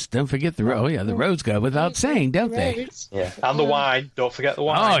roads. Don't forget the road. Oh, yeah, the roads go without saying, don't they? Yeah. And the wine. Don't forget the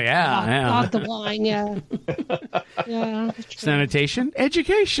wine. Oh, yeah. The wine, yeah. Yeah. Sanitation.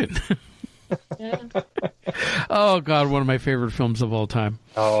 Education. Yeah. Oh, God, one of my favorite films of all time.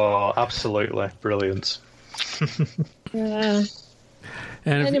 Oh, absolutely. Brilliant. Yeah.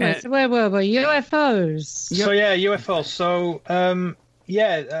 And anyway, so where were we? UFOs. So, yeah, UFOs. So, I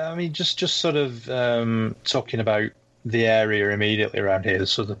mean, just sort of talking about the area immediately around here,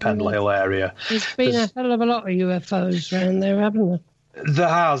 sort of the Pendle Hill area. There's been a hell of a lot of UFOs around there, haven't there? There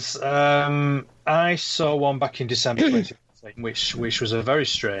has. I saw one back in December 2015. Which was a very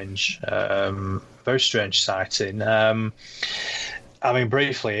strange sighting. I mean,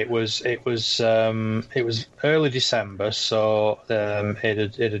 briefly, it was early December, so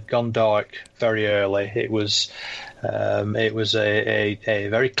it had gone dark very early. It was a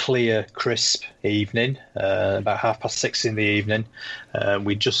very clear, crisp evening, about 6:30 in the evening.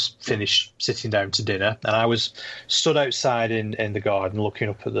 We just finished sitting down to dinner, and I was stood outside in the garden looking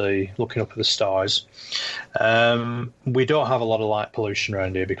up at the stars. We don't have a lot of light pollution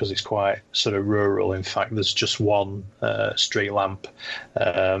around here because it's quite sort of rural. In fact, there's just one street lamp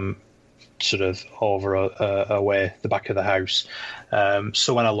sort of over away the back of the house.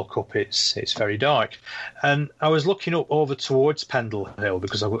 So when I look up, it's very dark. And I was looking up over towards Pendle Hill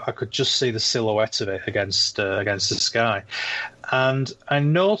because I could just see the silhouette of it against the sky. And I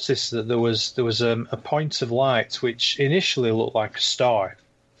noticed that there was a point of light which initially looked like a star.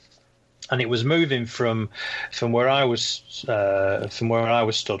 And it was moving from where I was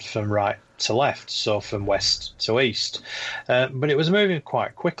stood from right to left, so from west to east. But it was moving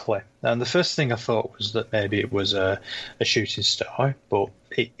quite quickly. And the first thing I thought was that maybe it was a shooting star, but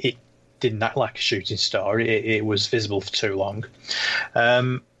it didn't act like a shooting star. It was visible for too long.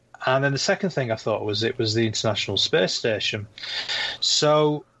 And then the second thing I thought was it was the International Space Station.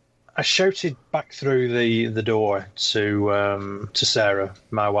 So I shouted back through the door to Sarah,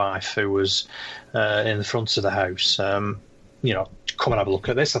 my wife, who was in the front of the house. You know, come and have a look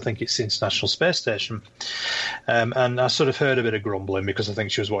at this. I think it's the International Space Station. And I sort of heard a bit of grumbling because I think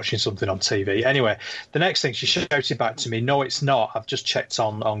she was watching something on TV. Anyway, the next thing she shouted back to me, no, it's not. I've just checked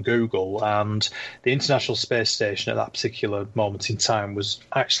on Google, and the International Space Station at that particular moment in time was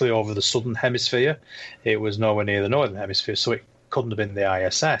actually over the southern hemisphere. It was nowhere near the northern hemisphere, so it couldn't have been the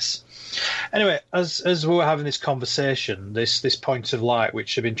ISS. Anyway, as we were having this conversation, this point of light,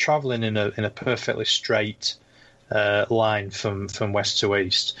 which had been travelling in a perfectly straight line from west to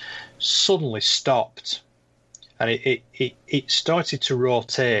east, suddenly stopped, and it started to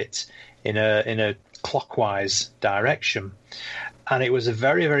rotate in a clockwise direction, and it was a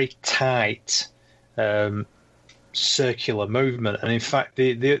very, very tight circular movement. And in fact,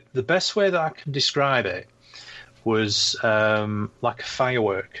 the best way that I can describe it was like a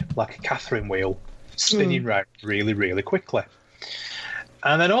firework, like a Catherine wheel, spinning round really, really quickly.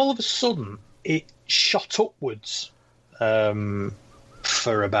 And then all of a sudden, it shot upwards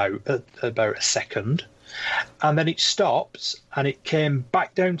for about a second, and then it stopped, and it came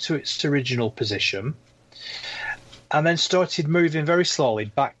back down to its original position, and then started moving very slowly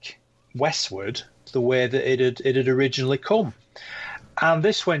back westward the way that it had originally come. And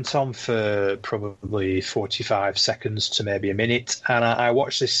this went on for probably 45 seconds to maybe a minute. And I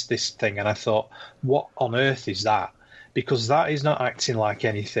watched this thing and I thought, what on earth is that? Because that is not acting like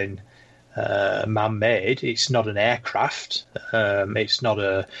anything man-made. It's not an aircraft. It's not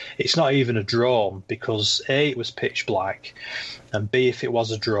even a drone, because A, it was pitch black, and B, if it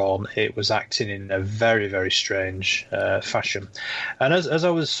was a drone, it was acting in a very, very strange fashion. And as I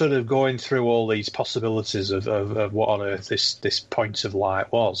was sort of going through all these possibilities of what on earth this point of light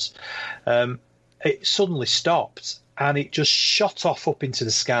was, it suddenly stopped. And it just shot off up into the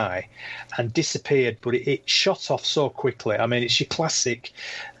sky and disappeared, but it shot off so quickly. I mean, it's your classic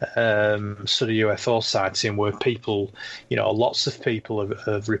sort of UFO sighting where people, lots of people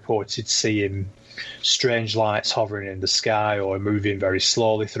have reported seeing strange lights hovering in the sky or moving very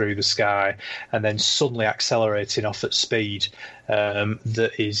slowly through the sky and then suddenly accelerating off at speed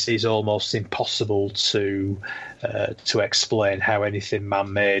that is almost impossible to explain how anything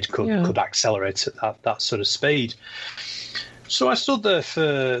man-made could accelerate at that sort of speed. So I stood there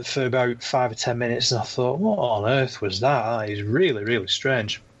for about 5 or 10 minutes and I thought, what on earth was that? That is really, really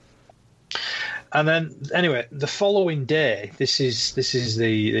strange. And then, anyway, the following day, this is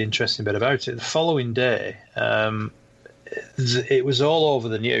the interesting bit about it. The following day, it was all over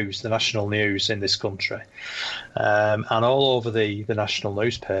the news, the national news in this country, and all over the national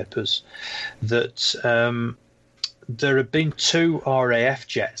newspapers, that there had been 2 RAF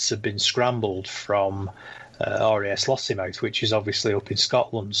jets had been scrambled from RAS Lossiemouth, which is obviously up in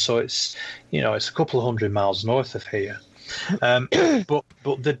Scotland. So it's a couple of 100 miles north of here. But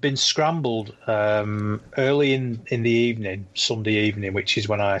they'd been scrambled early in the evening, Sunday evening, which is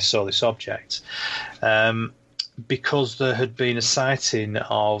when I saw this object, because there had been a sighting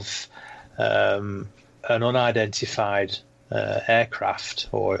of an unidentified aircraft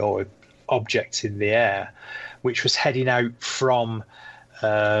or object in the air, which was heading out from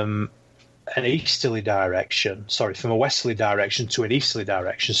an easterly direction, from a westerly direction to an easterly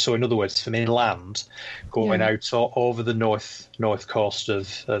direction. So in other words, from inland, going out over the north coast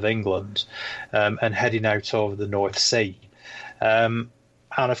of England, and heading out over the North Sea. And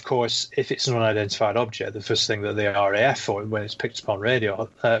of course, if it's an unidentified object, the first thing that the RAF, or when it's picked up on radar,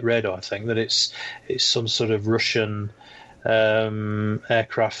 I think that it's some sort of Russian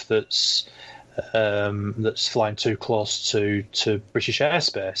aircraft that's flying too close to British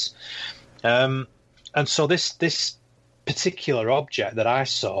airspace. And so this particular object that I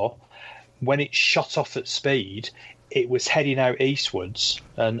saw, when it shot off at speed, it was heading out eastwards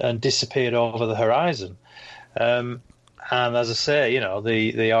and disappeared over the horizon. And as I say,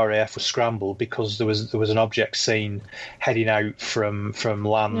 the RAF was scrambled because there was an object seen heading out from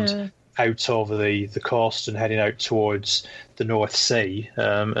land out over the coast and heading out towards the North Sea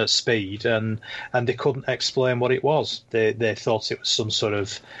at speed, and they couldn't explain what it was. They thought it was some sort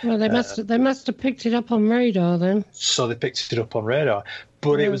of. Well, they must have picked it up on radar then. So they picked it up on radar,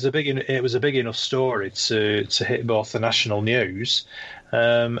 but it was a big enough story to hit both the national news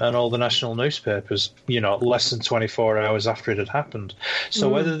and all the national newspapers. Less than 24 hours after it had happened. So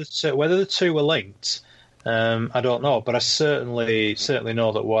whether the two were linked, I don't know, but I certainly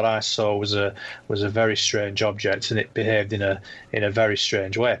know that what I saw was a very strange object, and it behaved in a very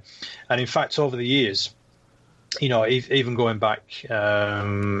strange way. And in fact, over the years, even going back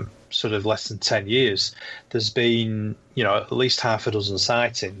sort of less than 10 years, there's been at least half a dozen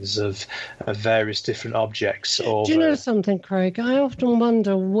sightings of various different objects. Do you know something, Craig? I often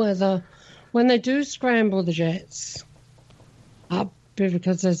wonder whether when they do scramble the jets up,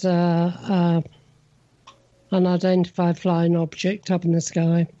 because there's a unidentified flying object up in the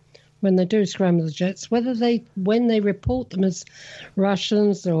sky, when they do scramble the jets, when they report them as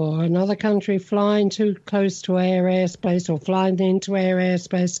Russians or another country flying too close to our airspace or flying into our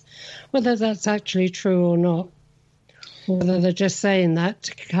airspace, whether that's actually true or not, or whether they're just saying that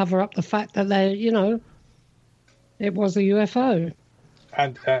to cover up the fact that it was a UFO.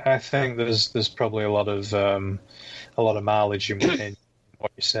 And I think there's probably a lot of mileage in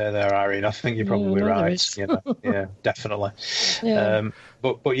what you say there, Irene. I think you're probably right. Yeah, definitely. Yeah.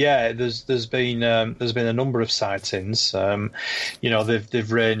 But yeah, there's been a number of sightings.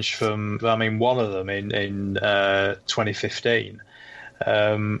 They've ranged from. I mean, one of them in 2015.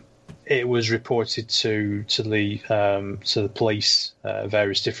 It was reported to the police,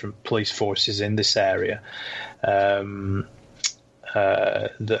 various different police forces in this area. That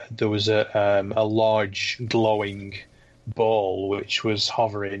there was a large glowing ball which was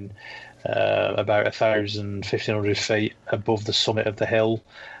hovering about 1,500 feet above the summit of the hill,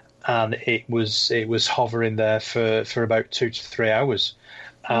 and it was hovering there for about 2 to 3 hours.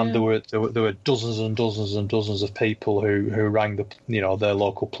 and there were dozens and dozens and dozens of people who rang their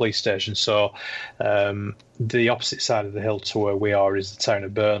local police station. So the opposite side of the hill to where we are is the town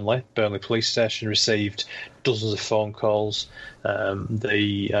of Burnley. Burnley Police Station received dozens of phone calls.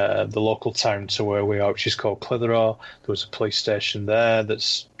 The local town to where we are, which is called Clitheroe, there was a police station there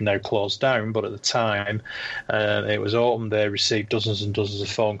that's now closed down, but at the time it was open. They received dozens and dozens of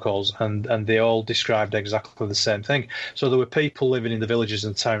phone calls, and they all described exactly the same thing. So there were people living in the villages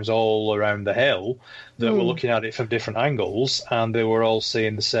and towns all around the hill that were looking at it from different angles, and they were all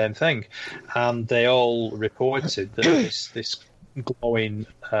seeing the same thing, and they all reported that this glowing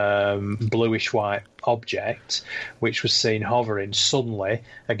bluish white object, which was seen hovering, suddenly,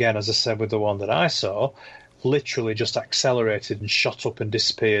 again, as I said with the one that I saw, literally just accelerated and shot up and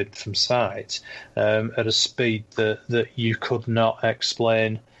disappeared from sight at a speed that you could not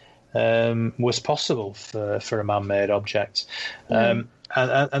explain was possible for a man-made object.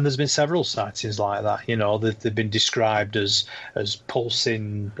 And there's been several sightings like that. They've been described as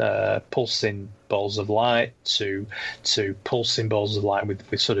pulsing balls of light to pulsing balls of light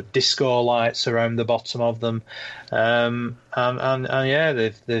with sort of disco lights around the bottom of them. And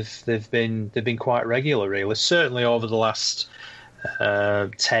they've been quite regular, really. Certainly over the last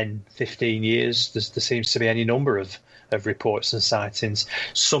 10, 15 years, there seems to be any number of reports and sightings.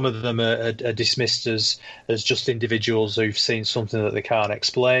 Some of them are dismissed as just individuals who've seen something that they can't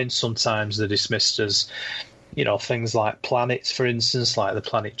explain. Sometimes they're dismissed as, things like planets, for instance, like the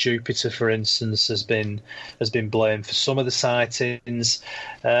planet Jupiter, for instance, has been blamed for some of the sightings.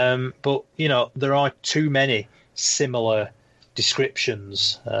 But there are too many similar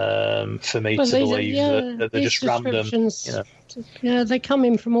descriptions for me to believe that they're just random. They come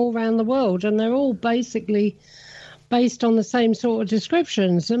in from all around the world, and they're all basically based on the same sort of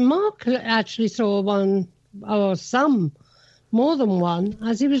descriptions. And Mark actually saw one, or more than one,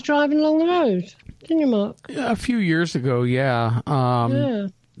 as he was driving along the road. Didn't you, Mark? A few years ago, yeah. My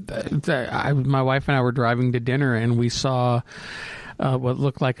wife and I were driving to dinner, and we saw what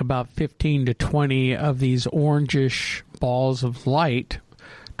looked like about 15 to 20 of these orangish balls of light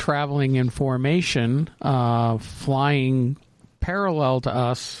traveling in formation, flying parallel to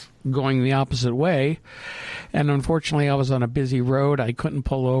us, going the opposite way. And unfortunately, I was on a busy road. I couldn't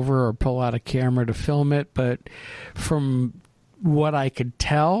pull over or pull out a camera to film it. But from what I could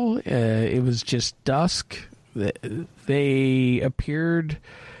tell, it was just dusk. They appeared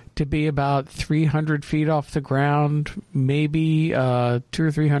to be about 300 feet off the ground, maybe 200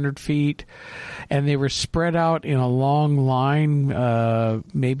 or 300 feet. And they were spread out in a long line,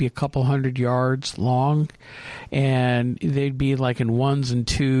 maybe a couple 100 yards long. And they'd be like in ones and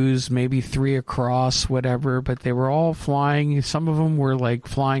twos, maybe three across, whatever. But they were all flying. Some of them were like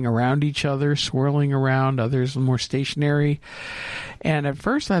flying around each other, swirling around. Others more stationary. And at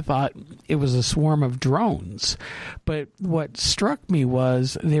first I thought it was a swarm of drones. But what struck me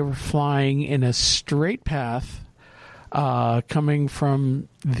was they were flying in a straight path, coming from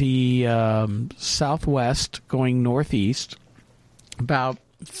the southwest, going northeast, about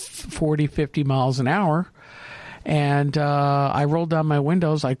 40, 50 miles an hour. And I rolled down my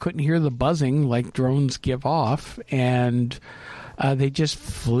windows. I couldn't hear the buzzing like drones give off. And they just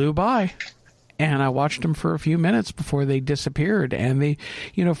flew by. And I watched them for a few minutes before they disappeared. And they,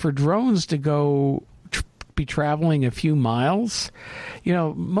 for drones to be traveling a few miles,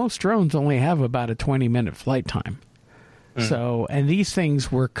 most drones only have about a 20-minute flight time. So, and these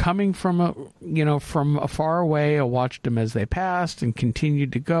things were coming from from far away. I watched them as they passed and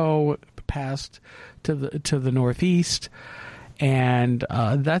continued to go past to the northeast, and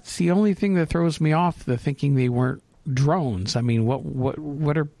that's the only thing that throws me off. The thinking they weren't drones. I mean,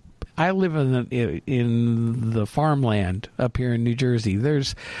 what are? I live in the farmland up here in New Jersey.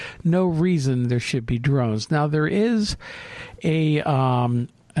 There's no reason there should be drones. Now there is an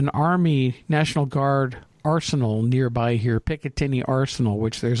Army National Guard arsenal nearby here, Picatinny Arsenal,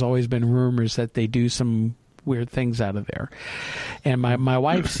 which there's always been rumors that they do some weird things out of there. And my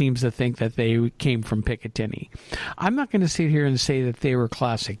wife seems to think that they came from Picatinny. I'm not going to sit here and say that they were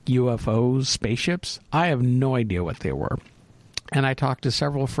classic UFOs, spaceships. I have no idea what they were. And I talked to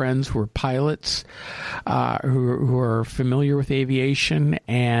several friends who are pilots, who are familiar with aviation,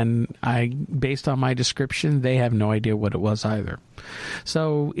 and based on my description, they have no idea what it was either.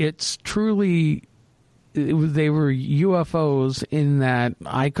 So it's truly, they were UFOs in that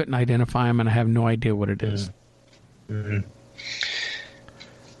I couldn't identify them, and I have no idea what it is. Mm-hmm.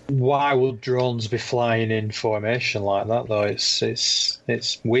 Why would drones be flying in formation like that, though?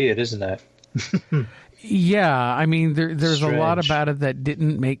 It's weird, isn't it? Yeah, I mean, there's Strange. a lot about it that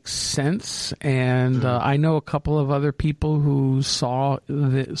didn't make sense, and I know a couple of other people who saw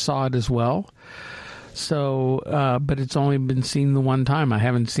it as well. So, but it's only been seen the one time. I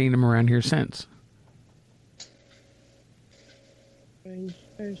haven't seen him around here since. Strange,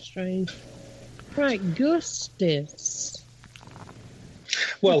 very strange. Right, Gustis.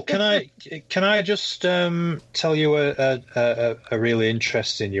 Well, can I just tell you a really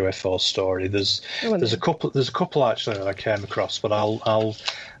interesting UFO story? There's a couple actually that I came across, but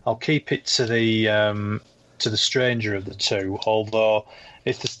I'll keep it to the stranger of the two. Although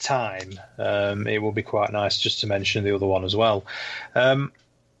if there's time, it will be quite nice just to mention the other one as well. There's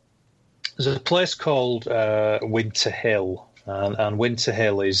a place called Winter Hill. And Winter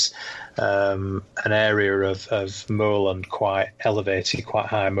Hill is an area of moorland, quite elevated, quite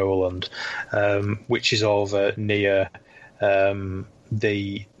high moorland, which is over near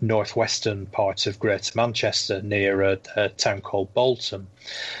the northwestern part of Greater Manchester, near a town called Bolton.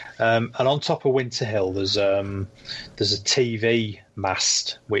 And on top of Winter Hill, there's a TV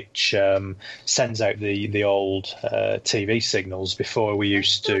mast which sends out the old TV signals before we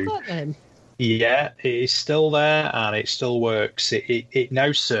used to. Yeah, it is still there and it still works. It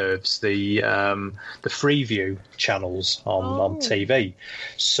now serves the Freeview channels on TV.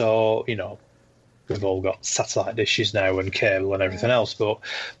 So, you know, we've all got satellite dishes now and cable and everything else, but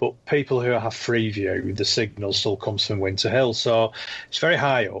people who have Freeview, the signal still comes from Winter Hill. So it's very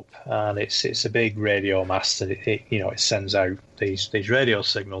high up and it's a big radio mast and it sends out these radio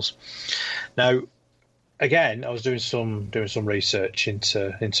signals. Now, again, I was doing some research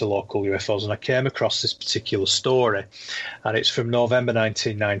into local UFOs, and I came across this particular story, and it's from November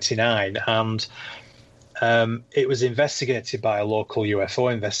 1999, and it was investigated by a local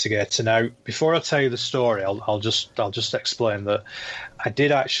UFO investigator. Now, before I tell you the story, I'll just explain that I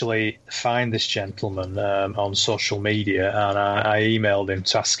did actually find this gentleman on social media, and I emailed him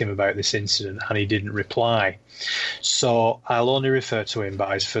to ask him about this incident, and he didn't reply. So I'll only refer to him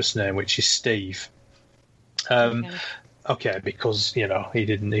by his first name, which is Steve. Okay, because he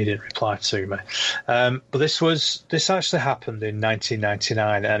didn't reply to me. But this actually happened in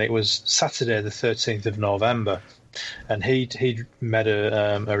 1999, and it was Saturday, the 13th of November, and he'd made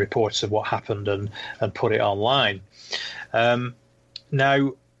a report of what happened and put it online.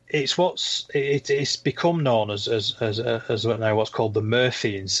 Now it's become known as now what's called the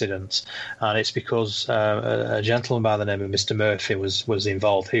Murphy incident, and it's because a gentleman by the name of Mr. Murphy was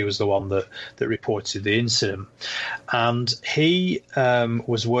involved. He was the one that reported the incident, and he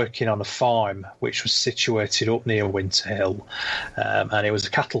was working on a farm which was situated up near Winter Hill, and it was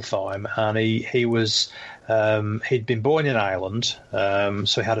a cattle farm, and he was. He'd been born in Ireland,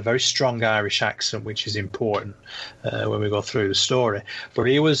 so he had a very strong Irish accent, which is important when we go through the story. But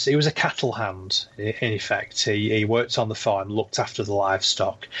he was a cattle hand, in effect. He worked on the farm, looked after the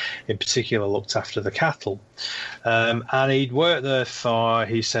livestock, in particular looked after the cattle. And he'd worked there for,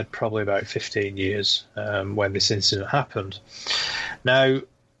 he said, probably about 15 years when this incident happened. Now,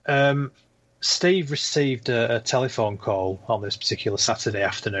 Steve received a telephone call on this particular Saturday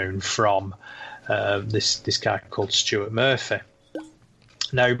afternoon from this guy called Stuart Murphy.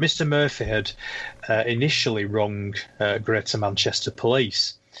 Now, Mr. Murphy had initially rung Greater Manchester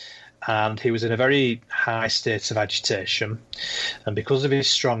Police, and he was in a very high state of agitation. And because of his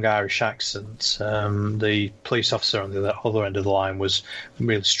strong Irish accent, the police officer on the other end of the line was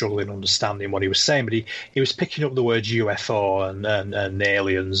really struggling understanding what he was saying. But he was picking up the words UFO and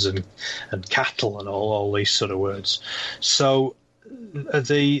aliens and cattle and all these sort of words. So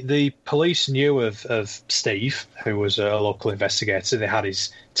the police knew of Steve, who was a local investigator. They had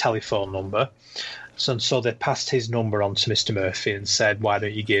his telephone number. So they passed his number on to Mr. Murphy and said, why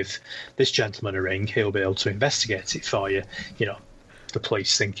don't you give this gentleman a ring? He'll be able to investigate it for you. The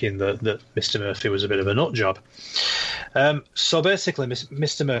police thinking that Mr. Murphy was a bit of a nut job. So basically,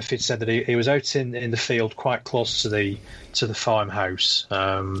 Mr. Murphy said that he was out in the field quite close to the farmhouse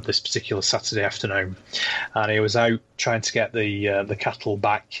this particular Saturday afternoon, and he was out trying to get the cattle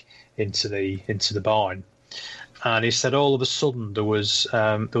back into the barn. And he said all of a sudden there was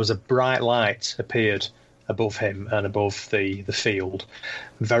a bright light appeared above him and above the field,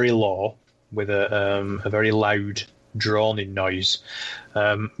 very low, with a very loud droning noise.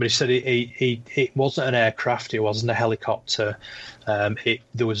 But he said it wasn't an aircraft, it wasn't a helicopter.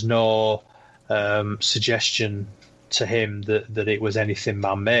 There was no suggestion to him that it was anything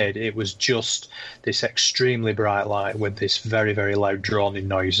man-made. It was just this extremely bright light with this very, very loud droning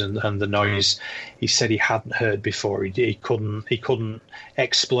noise, and the noise he said he hadn't heard before. He couldn't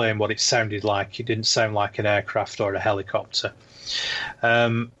explain what it sounded like. It didn't sound like an aircraft or a helicopter.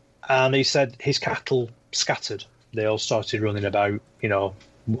 And he said his cattle scattered. They all started running about,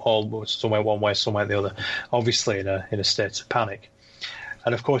 all some went one way, some went the other, obviously in a state of panic.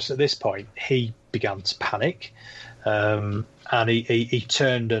 And of course, at this point, he began to panic, and he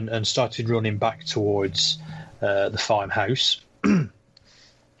turned and started running back towards the farmhouse.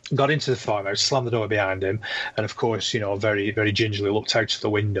 Got into the farmhouse, slammed the door behind him, and of course, very, very gingerly looked out of the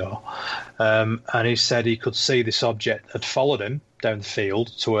window. And he said he could see this object had followed him down the field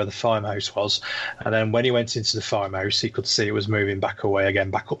to where the farmhouse was. And then when he went into the farmhouse, he could see it was moving back away again,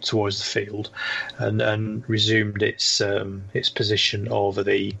 back up towards the field, and resumed its position over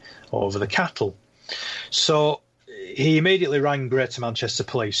the cattle. So he immediately rang Greater Manchester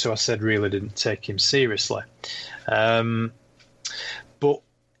Police, who I said really didn't take him seriously. But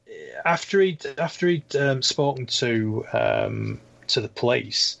after he'd spoken to the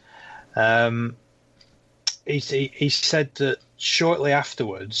police, he said that shortly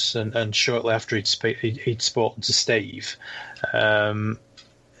afterwards, and shortly after he'd spoken to Steve,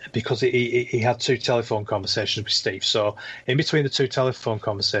 because he had two telephone conversations with Steve. So in between the two telephone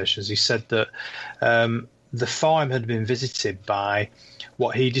conversations, he said that the farm had been visited by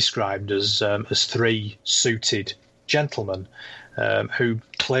what he described as three suited gentlemen who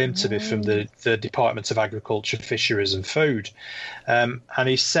claimed to be from the Department of Agriculture, Fisheries and Food. And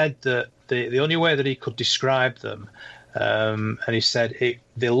he said that the only way that he could describe them, and he said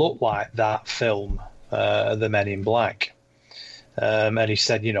they looked like that film, The Men in Black. And he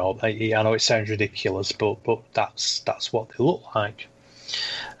said, I know it sounds ridiculous, but that's what they look like.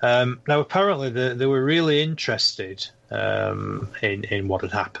 Now, apparently, they were really interested in what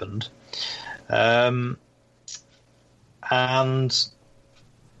had happened. And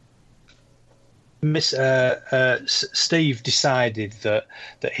Steve decided that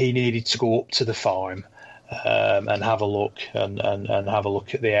he needed to go up to the farm and have a look and have a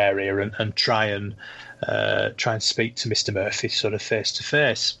look at the area and try and speak to Mr. Murphy sort of face to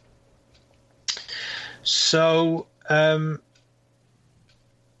face. So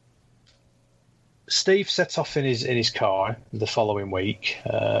Steve set off in his car the following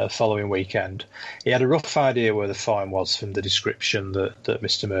weekend. He had a rough idea where the farm was from the description that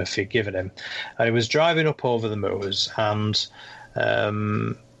Mr. Murphy had given him, and he was driving up over the moors, and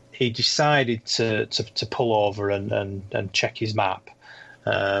he decided to pull over and check his map.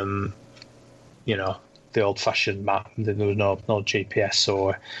 The old-fashioned map. There was no GPS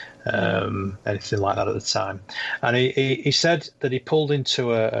or anything like that at the time. And he said that he pulled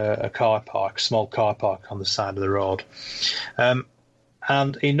into a car park, a small car park on the side of the road.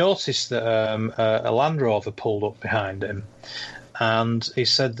 And he noticed that a Land Rover pulled up behind him. And he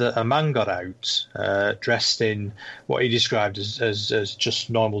said that a man got out, dressed in what he described as just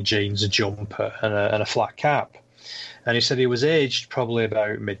normal jeans, a jumper, and a flat cap. And he said he was aged probably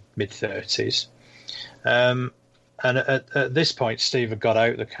about mid-30s. And at this point, Steve had got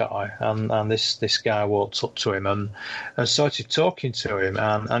out of the car, and this guy walked up to him and started talking to him,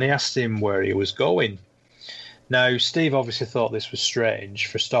 and he asked him where he was going. Now, Steve obviously thought this was strange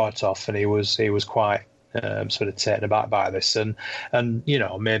for a start off, and he was quite sort of taken aback by this, and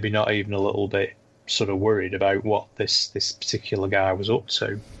maybe not even a little bit sort of worried about what this particular guy was up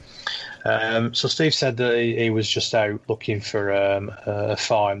to. So Steve said that he was just out looking for a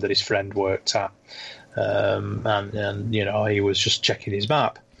farm that his friend worked at. And he was just checking his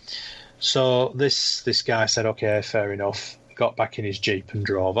map. So this guy said, okay, fair enough, got back in his Jeep and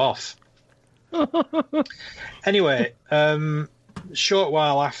drove off. Anyway, short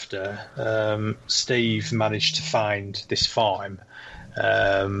while after, Steve managed to find this farm.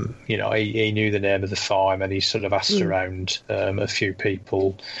 He knew the name of the farm, and he sort of asked around a few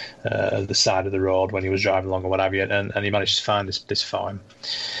people at the side of the road when he was driving along or what have you, and he managed to find this farm.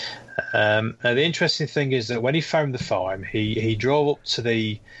 Now the interesting thing is that when he found the farm, he drove up to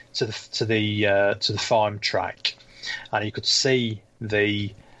the farm track, and he could see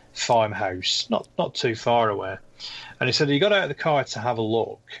the farmhouse not too far away. And he said he got out of the car to have a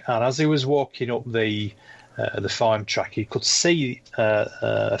look, and as he was walking up the farm track, he could see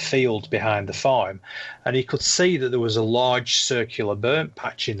a field behind the farm, and he could see that there was a large circular burnt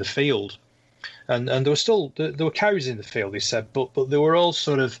patch in the field. And there were cows in the field, he said, but they were all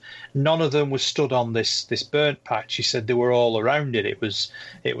sort of, none of them was stood on this burnt patch. He said they were all around it. It was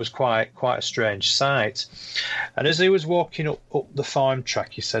quite a strange sight. And as he was walking up the farm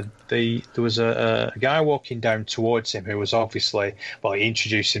track, he said there was a guy walking down towards him who was obviously, well, he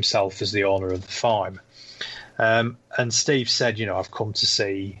introduced himself as the owner of the farm. And Steve said, I've come to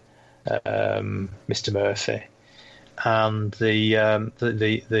see Mr. Murphy. And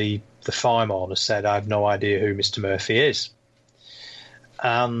the farm owner said, I have no idea who Mr. Murphy is.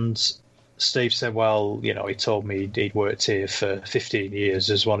 And Steve said, well, he told me he'd worked here for 15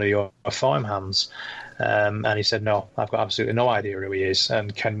 years as one of your farmhands. And he said, no, I've got absolutely no idea who he is.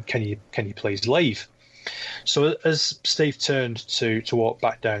 And can you please leave? So as Steve turned to walk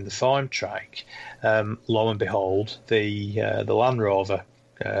back down the farm track, lo and behold, the Land Rover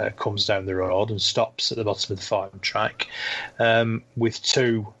comes down the road and stops at the bottom of the farm track with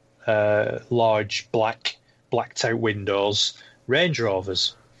two large blacked out windows, Range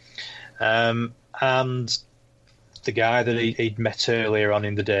Rovers. And the guy that he'd met earlier on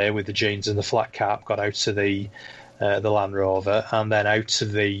in the day with the jeans and the flat cap got out of the Land Rover, and then out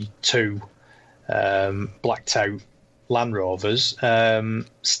of the two blacked out Land Rovers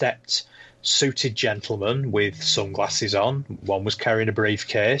stepped suited gentlemen with sunglasses on. One was carrying a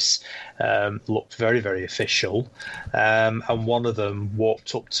briefcase, looked very, very official, and one of them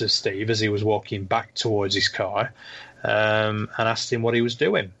walked up to Steve as he was walking back towards his car and asked him what he was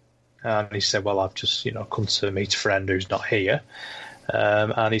doing. And he said, well, I've just come to meet a friend who's not here.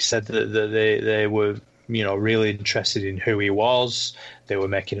 And he said that they were really interested in who he was. They were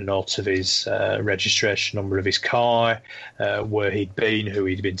making a note of his registration number of his car, where he'd been, who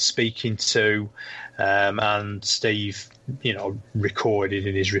he'd been speaking to. And Steve, recorded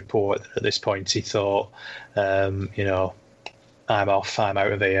in his report that at this point he thought, I'm off, I'm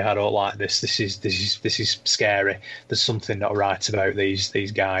out of here, I don't like this. This is scary. There's something not right about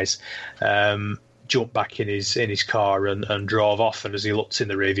these guys. Jumped back in his car and drove off. And as he looked in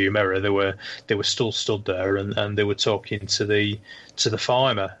the rearview mirror, they were still stood there and they were talking to the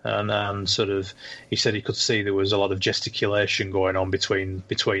farmer. And sort of, he said he could see there was a lot of gesticulation going on between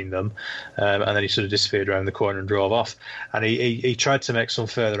them. And then he sort of disappeared around the corner and drove off. And he tried to make some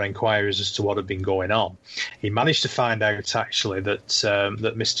further inquiries as to what had been going on. He managed to find out actually that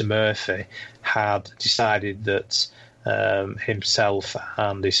Mr. Murphy had decided that himself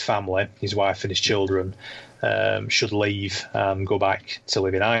and his family, his wife and his children, should leave and go back to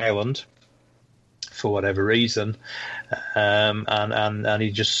live in Ireland for whatever reason, and he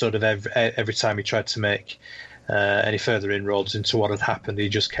just sort of every time he tried to make any further inroads into what had happened, he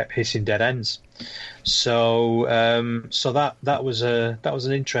just kept hitting dead ends. So that was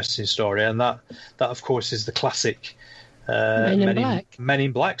an interesting story, and that of course is the classic Men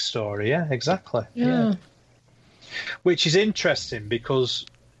in Black story. Yeah, exactly. Yeah. Which is interesting because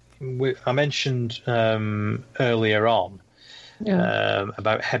I mentioned earlier on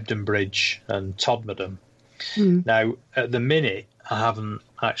about Hebden Bridge and Todmorden. Now, at the minute, I haven't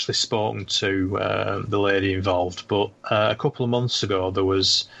actually spoken to the lady involved, but a couple of months ago there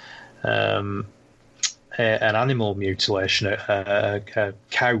was an animal mutilation, a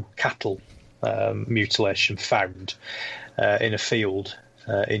cattle mutilation found in a field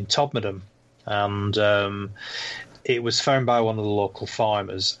in Todmorden. And it was found by one of the local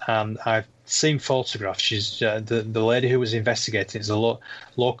farmers, and I've seen photographs. She's the lady who was investigating is a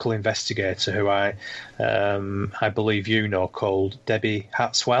local investigator who I believe called Debbie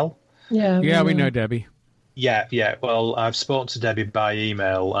Hatswell. Yeah, we know Debbie. Yeah. Well, I've spoken to Debbie by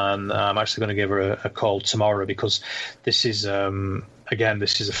email, and I'm actually going to give her a call tomorrow because this is again,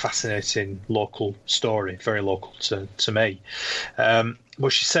 this is a fascinating local story, very local to me. Well,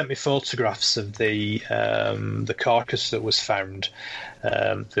 she sent me photographs of the carcass that was found.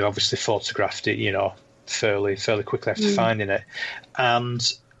 They obviously photographed it, fairly quickly after finding it,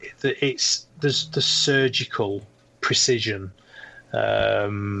 and there's the surgical precision,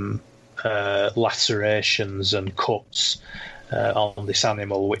 lacerations and cuts on this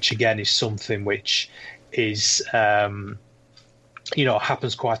animal, which again is something which is happens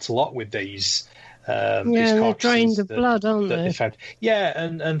quite a lot with these. They drain the blood, aren't they? Found. Yeah,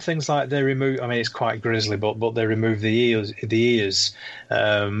 and things like they remove. I mean, it's quite grisly, but they remove the ears,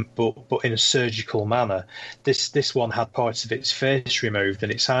 but in a surgical manner. This one had parts of its face removed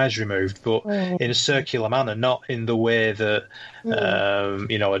and its eyes removed, but in a circular manner, not in the way that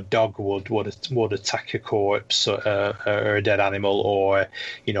a dog would attack a corpse or a dead animal, or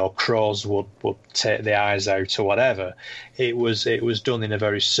crows would take the eyes out or whatever. It was done in a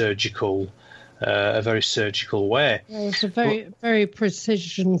very surgical way. Yeah, it's very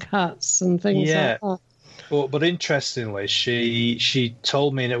precision cuts and things like that. But interestingly, she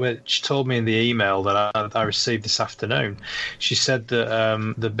told me in the email that I received this afternoon. She said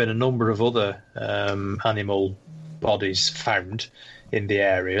that there'd been a number of other animal bodies found in the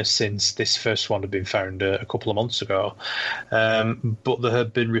area since this first one had been found a couple of months ago, but there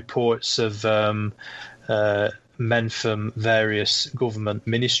had been reports of men from various government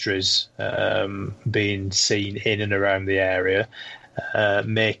ministries being seen in and around the area,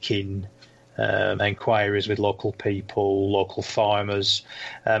 making inquiries with local people, local farmers,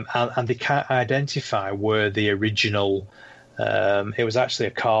 and they can't identify where the original. It was actually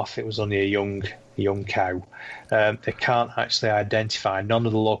a calf. It was only a young cow. They can't actually identify. None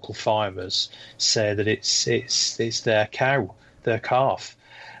of the local farmers say that it's their cow, their calf.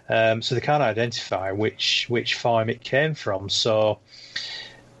 So they can't identify which farm it came from. So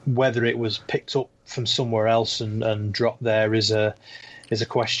whether it was picked up from somewhere else and dropped there is a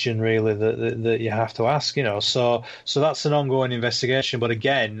question really that you have to ask. So that's an ongoing investigation. But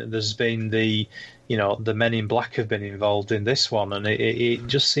again, there's been the Men in Black have been involved in this one, and it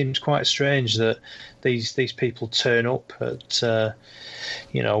just seems quite strange that these people turn up at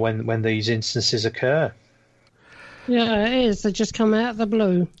when these instances occur. Yeah, it is. They just come out of the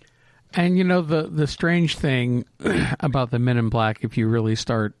blue. And the strange thing about the Men in Black, if you really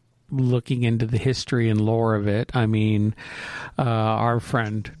start looking into the history and lore of it, I mean, our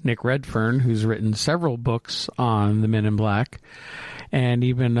friend Nick Redfern, who's written several books on the Men in Black, and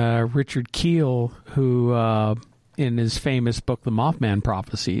even Richard Keel, who in his famous book, The Mothman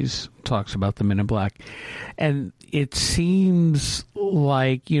Prophecies, talks about the Men in Black. And it seems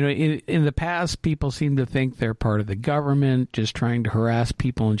like, in the past, people seem to think they're part of the government, just trying to harass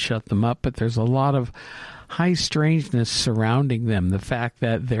people and shut them up. But there's a lot of high strangeness surrounding them. The fact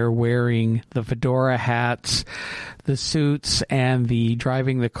that they're wearing the fedora hats, the suits, and the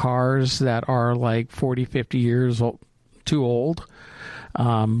driving the cars that are like 40, 50 years old, too old,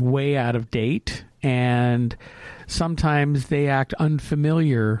 way out of date. And sometimes they act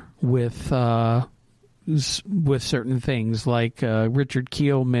unfamiliar with certain things, like Richard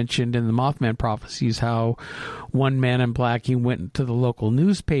Keel mentioned in the Mothman Prophecies, how one Man in Black, he went to the local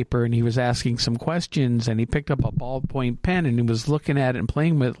newspaper and he was asking some questions, and he picked up a ballpoint pen and he was looking at it and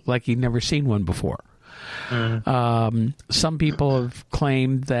playing with it like he'd never seen one before. Some people have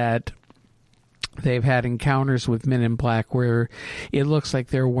claimed that they've had encounters with Men in Black where it looks like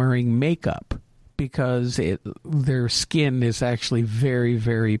they're wearing makeup because their skin is actually very,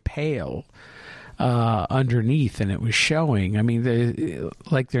 very pale underneath, and it was showing. I mean,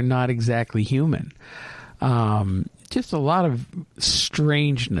 they're not exactly human. Just a lot of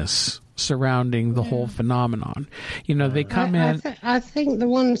strangeness surrounding the whole phenomenon. They come in. I think the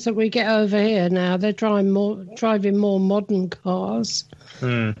ones that we get over here now, they're driving more modern cars.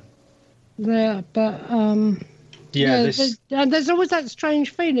 There, but there's always that strange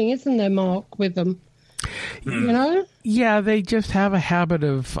feeling, isn't there, Mark, with them? Yeah, they just have a habit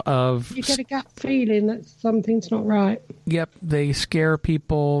of you get a gut feeling that something's not right. Yep, they scare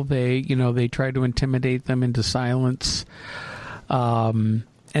people. They try to intimidate them into silence. And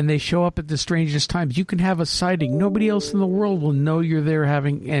they show up at the strangest times. You can have a sighting. Nobody else in the world will know you're there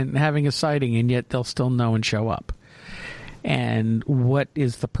having a sighting, and yet they'll still know and show up. And what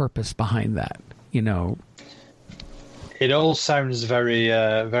is the purpose behind that? It all sounds very,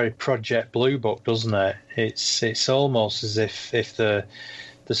 very Project Blue Book, doesn't it? It's almost as if the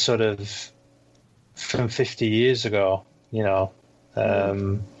sort of from 50 years ago, the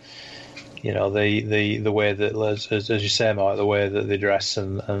way that, as you say, Mark, the way that they dress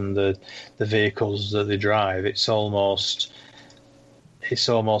and the vehicles that they drive, it's almost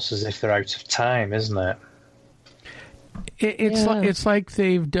as if they're out of time, isn't it? It's like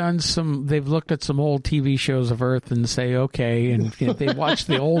they've looked at some old TV shows of Earth and say, okay, and they watch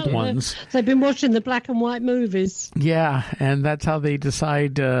the old ones. They've been watching the black and white movies. Yeah, and that's how they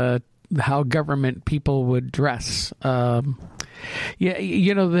decide how government people would dress. The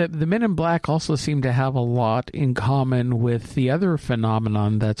Men in Black also seem to have a lot in common with the other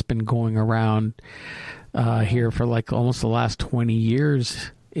phenomenon that's been going around here for like almost the last 20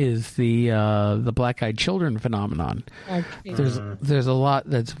 years. Is the black-eyed children phenomenon. Okay. There's a lot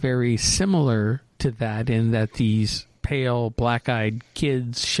that's very similar to that, in that these pale black-eyed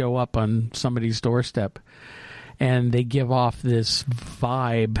kids show up on somebody's doorstep and they give off this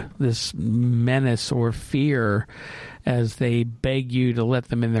vibe, this menace or fear, as they beg you to let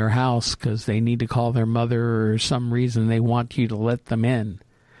them in their house because they need to call their mother or some reason they want you to let them in.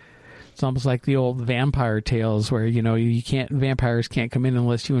 It's almost like the old vampire tales where, vampires can't come in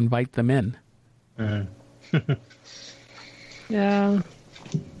unless you invite them in. Yeah,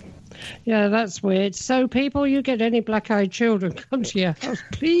 that's weird. So people, you get any black-eyed children come to your house,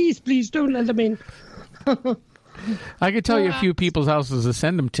 please don't let them in. I could tell you a few people's houses to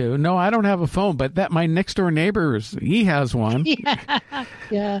send them to. No, I don't have a phone, but my next door neighbor, he has one.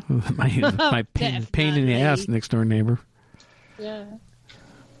 Yeah. my pain in the ass next door neighbor. Yeah.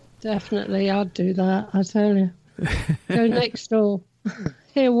 Definitely, I'd do that, I tell you. Go next door.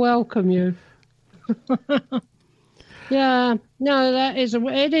 He'll welcome you. Yeah, no, it is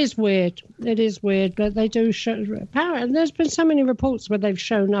weird. It is weird, but they do show. Apparently, there's been so many reports where they've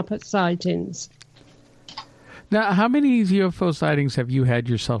shown up at sightings. Now, how many UFO sightings have you had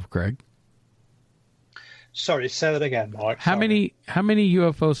yourself, Craig? Sorry, say that again, Mark. How many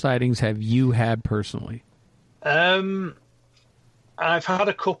UFO sightings have you had personally? I've had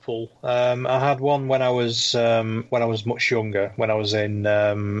a couple. I had one when I was much younger, when I was in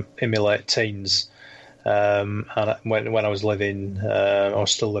my late teens, and when I was living, I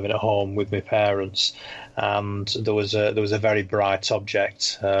was still living at home with my parents, and there was a very bright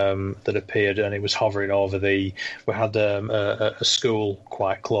object that appeared, and it was hovering over we had a school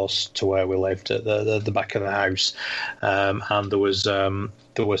quite close to where we lived at the back of the house, and there was some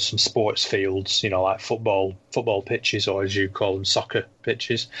sports fields, like football pitches, or as you call them, soccer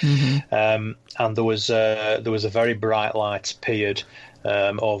pitches. Mm-hmm. And there was a very bright light appeared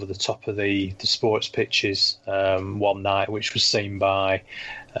over the top of the sports pitches one night, which was seen by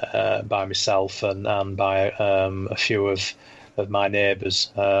myself and by a few of my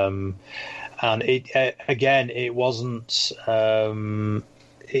neighbours. And it wasn't.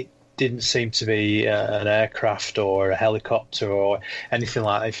 It didn't seem to be an aircraft or a helicopter or anything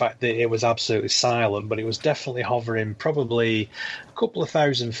like that. In fact, it was absolutely silent, but it was definitely hovering probably a couple of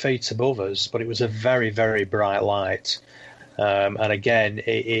 1,000 feet above us, but it was a very, very bright light. And again,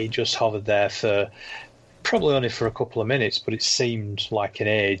 it just hovered there for probably only for a couple of minutes, but it seemed like an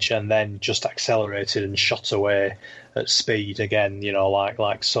age, and then just accelerated and shot away at speed again,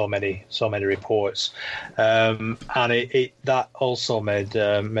 like so many reports. And that also made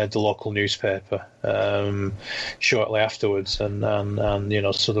the local newspaper shortly afterwards, and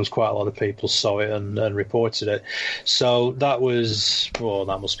so there was quite a lot of people saw it and reported it. So that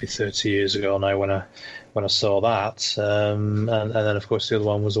must be 30 years ago now when I saw that, and then of course the other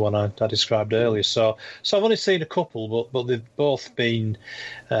one was the one I described earlier. So I've only seen a couple, but they've both been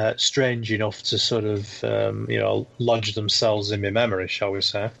strange enough to sort of lodge themselves in my memory, shall we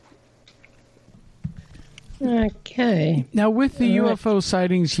say? Okay. Now, with the UFO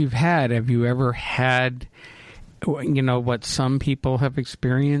sightings you've had, have you ever had, what some people have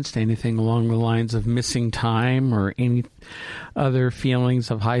experienced, anything along the lines of missing time or any other feelings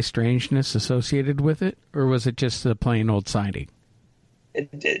of high strangeness associated with it? Or was it just a plain old sighting?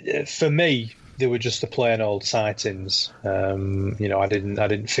 For me, they were just the plain old sightings. I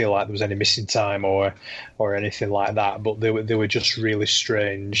didn't feel like there was any missing time or anything like that, but they were just really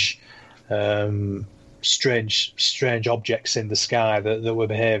strange objects in the sky that were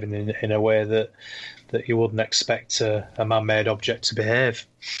behaving in a way that you wouldn't expect a man-made object to behave.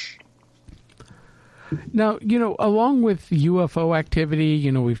 Now, along with UFO activity,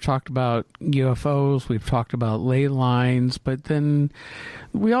 we've talked about UFOs, we've talked about ley lines, but then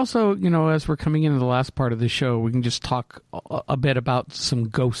we also, as we're coming into the last part of the show, we can just talk a bit about some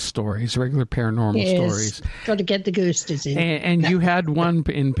ghost stories, regular paranormal stories. Got to get the ghosties in. And you had one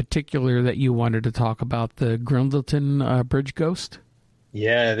in particular that you wanted to talk about, the Grindleton Bridge ghost?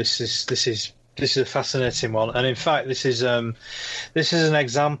 Yeah, this is a fascinating one, and in fact, this is an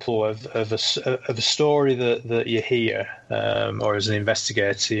example of a story that you hear, or as an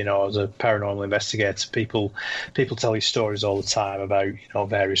investigator, as a paranormal investigator, people tell you stories all the time about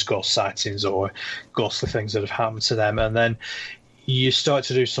various ghost sightings or ghostly things that have happened to them, and then you start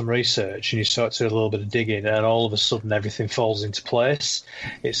to do some research and you start to do a little bit of digging, and all of a sudden everything falls into place.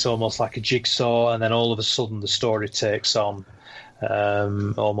 It's almost like a jigsaw, and then all of a sudden the story takes on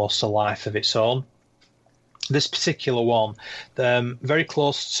almost a life of its own. This particular one, very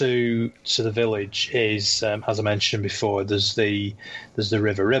close to the village, is as I mentioned before. There's the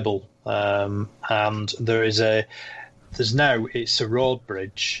River Ribble, and it's a road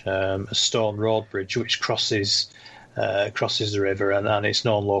bridge, a stone road bridge which crosses the river, and it's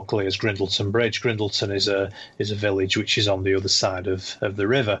known locally as Grindleton Bridge. Grindleton is a village which is on the other side of the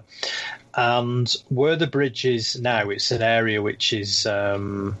river. And where the bridge is now, it's an area which is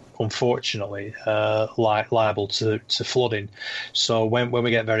unfortunately liable to flooding. So when we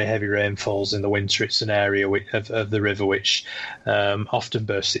get very heavy rainfalls in the winter, it's an area of the river which often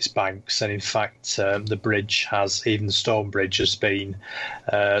bursts its banks. And in fact, the bridge even the stone bridge has been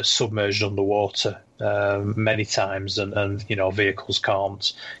submerged underwater many times, and vehicles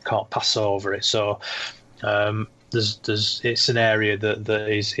can't pass over it. So it's an area that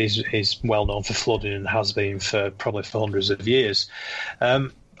is well known for flooding, and has been for hundreds of years.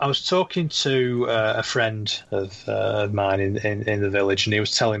 I was talking to a friend of mine in the village, and he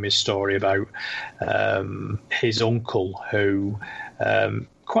was telling me a story about his uncle who,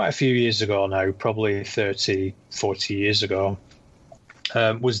 quite a few years ago now, probably 30, 40 years ago,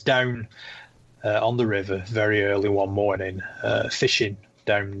 was down on the river very early one morning, fishing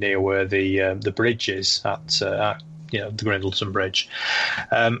down near where the bridge is at the Grindleton Bridge,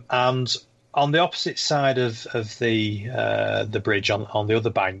 and on the opposite side of the bridge, on the other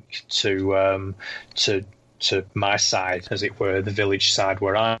bank to my side, as it were, the village side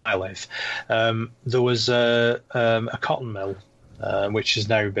where I live, there was a cotton mill, which has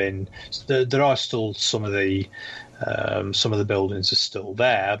now been. There are still some of the buildings are still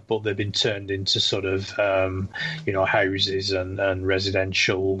there, but they've been turned into sort of houses and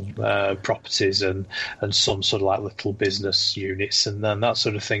residential properties and some sort of like little business units and then that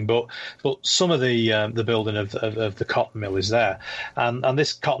sort of thing. But some of the building of the cotton mill is there, and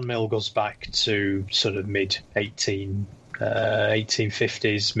this cotton mill goes back to sort of mid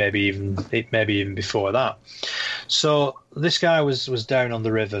 1850s, maybe even before that. So this guy was down on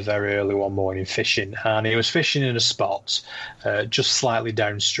the river very early one morning fishing, and he was fishing in a spot just slightly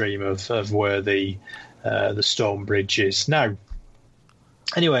downstream of where the stone bridge is now.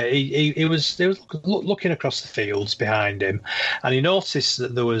 Anyway, he was looking across the fields behind him, and he noticed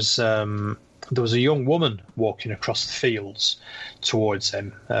that there was a young woman walking across the fields towards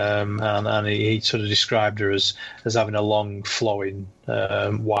him, and he sort of described her as having a long, flowing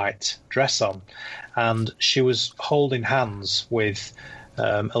white dress on, and she was holding hands with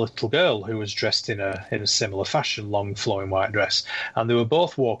a little girl who was dressed in a similar fashion, long, flowing white dress, and they were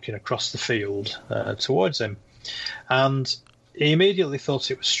both walking across the field towards him, and he immediately thought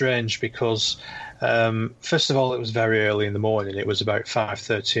it was strange because, first of all, it was very early in the morning. It was about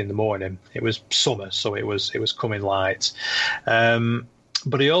 5:30 in the morning. It was summer, so it was coming light.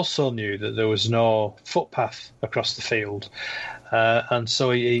 But he also knew that there was no footpath across the field, and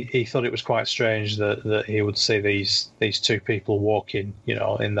so he thought it was quite strange that he would see these two people walking,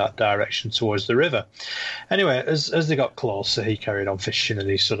 in that direction towards the river. Anyway, as they got closer, he carried on fishing, and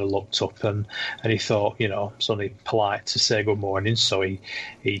he sort of looked up and he thought, it's only polite to say good morning, so he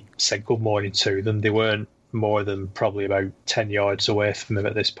said good morning to them. They weren't more than probably about 10 yards away from him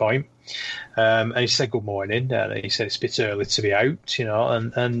at this point. And he said good morning, and he said it's a bit early to be out,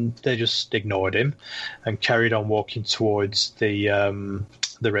 and they just ignored him and carried on walking towards the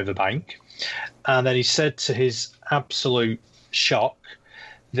riverbank. And then he said, to his absolute shock,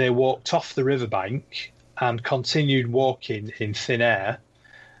 they walked off the riverbank and continued walking in thin air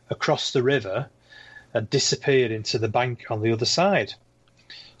across the river and disappeared into the bank on the other side.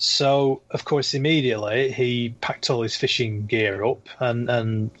 So, of course, immediately he packed all his fishing gear up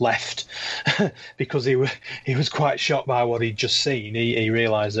and left because he was quite shocked by what he'd just seen. He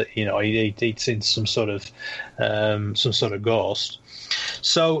realised that he'd seen some sort of ghost.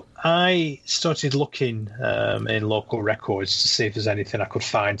 So I started looking in local records to see if there's anything I could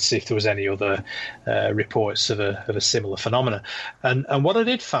find, to see if there was any other reports of a similar phenomena. And what I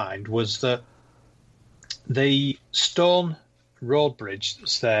did find was that the stone road bridge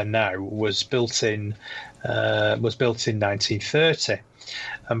that's there now was built in 1930,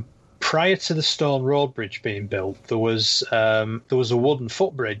 and prior to the stone road bridge being built, there was a wooden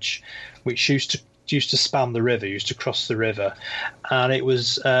footbridge which used to span the river, used to cross the river, and it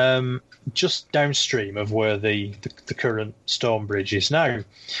was just downstream of where the current stone bridge is now.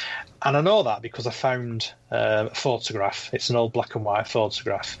 And I know that because I found a photograph. It's an old black and white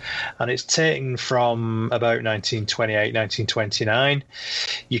photograph, and it's taken from about 1928, 1929.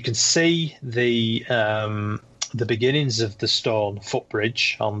 You can see the beginnings of the stone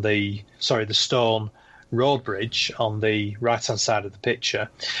footbridge the stone road bridge on the right-hand side of the picture.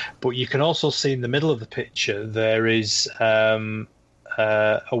 But you can also see in the middle of the picture there is a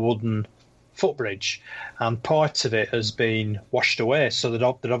wooden footbridge, and part of it has been washed away, so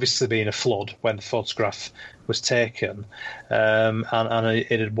there'd obviously been a flood when the photograph was taken, and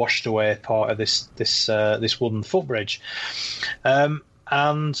it had washed away part of this wooden footbridge.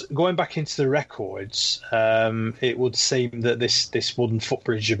 And going back into the records, it would seem that this wooden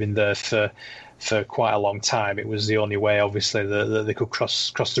footbridge had been there for quite a long time. It was the only way, obviously, that they could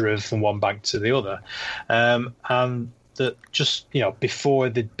cross the river from one bank to the other, and that just before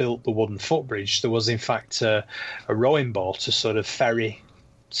they'd built the wooden footbridge, there was in fact a rowing boat, a sort of ferry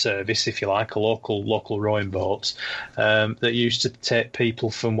service, if you like, a local rowing boat that used to take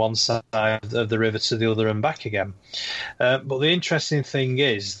people from one side of the river to the other and back again. But the interesting thing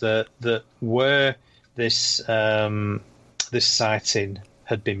is that where this sighting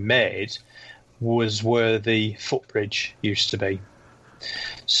had been made was where the footbridge used to be.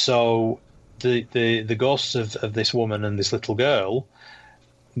 So the ghosts of this woman and this little girl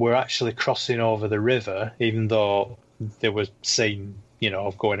were actually crossing over the river, even though they were seen,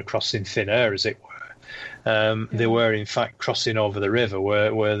 going across in thin air, as it were. They were in fact crossing over the river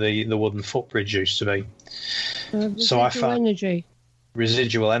where the wooden footbridge used to be. So I found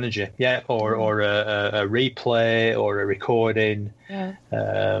residual energy, or a replay or a recording,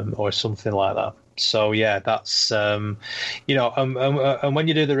 or something like that. So that's and when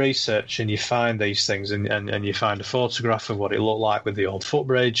you do the research and you find these things and you find a photograph of what it looked like with the old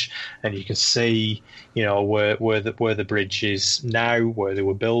footbridge, and you can see where the bridge is now, where they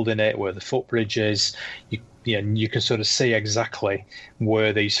were building it, where the footbridge is, you can sort of see exactly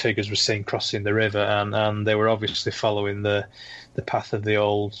where these figures were seen crossing the river, and they were obviously following the path of the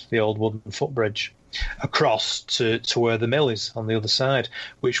old wooden footbridge across to where the mill is on the other side,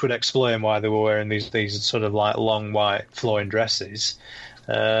 which would explain why they were wearing these sort of like long white flowing dresses.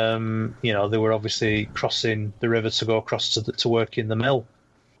 They were obviously crossing the river to go across to work in the mill.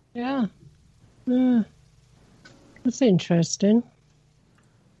 Yeah. That's interesting.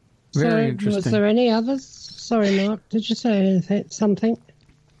 Very interesting. Was there any others? Sorry, Mark. Did you say something?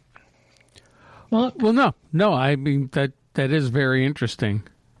 Mark? Well, no. I mean that is very interesting.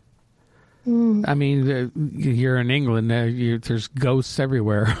 I mean, you're in England. There's ghosts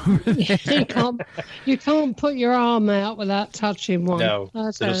everywhere. You can't put your arm out without touching one. No,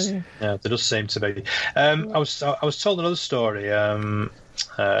 there does seem to be. I was told another story.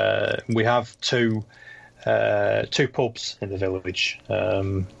 We have two pubs in the village.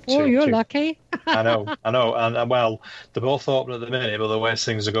 You're lucky. I know. And well, they're both open at the minute, but the way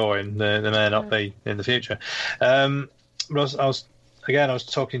things are going, they may not be in the future. But I was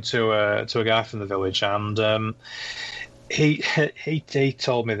talking to a guy from the village, and he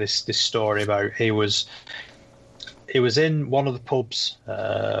told me this story about he was in one of the pubs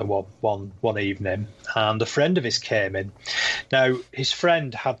one evening, and a friend of his came in. Now his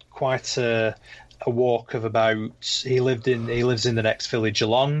friend had quite a walk of he lives in the next village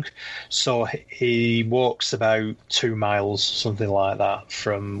along, so he walks about 2 miles, something like that,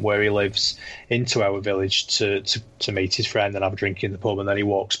 from where he lives into our village to meet his friend and have a drink in the pub, and then he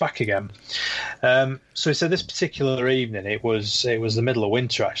walks back again. So he said this particular evening it was the middle of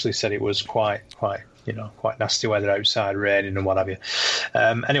winter. Actually, he said it was quite nasty weather outside, raining and what have you.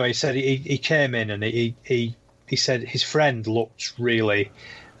 Anyway, he said he came in, and he said his friend looked really,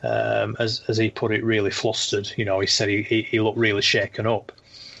 as he put it, really flustered. He said he looked really shaken up.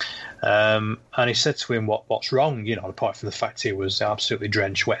 And he said to him, what's wrong? Apart from the fact he was absolutely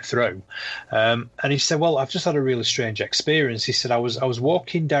drenched wet through. And he said, well, I've just had a really strange experience. He said, I was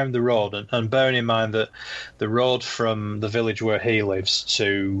walking down the road, and bearing in mind that the road from the village where he lives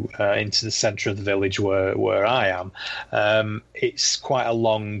to into the centre of the village where I am, it's quite a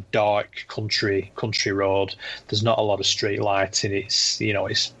long, dark country road. There's not a lot of street lighting. It's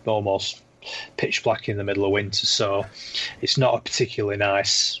almost pitch black in the middle of winter, so it's not a particularly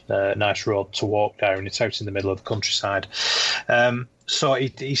nice road to walk down. It's out in the middle of the countryside. So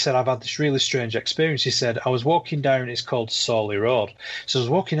he said, I've had this really strange experience. He said, I was walking down, it's called Sawley Road. So I was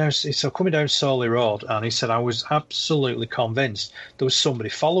walking down, so coming down Sawley Road, and he said, I was absolutely convinced there was somebody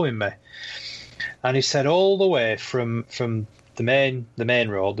following me. And he said, all the way from the main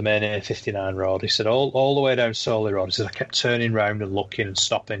road, the main A59 road, he said, all the way down Sawley Road, he said, I kept turning round and looking and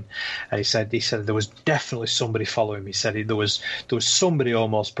stopping, and he said there was definitely somebody following me. He said there was somebody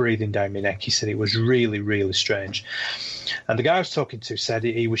almost breathing down my neck. He said it was really, really strange. And the guy I was talking to said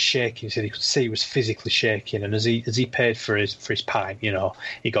he was shaking. He said he could see he was physically shaking, and as he paid for his pint,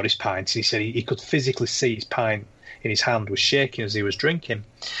 he got his pint, and he said he could physically see his pint in his hand was shaking as he was drinking.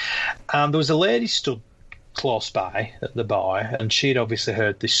 And there was a lady stood close by at the bar, and she'd obviously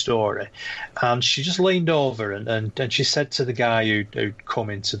heard this story, and she just leaned over and she said to the guy who'd come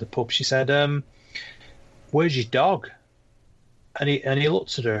into the pub, she said, where's your dog? And he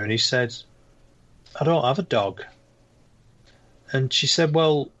looked at her and he said, I don't have a dog. And she said,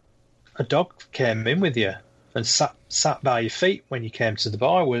 well, a dog came in with you and sat by your feet when you came to the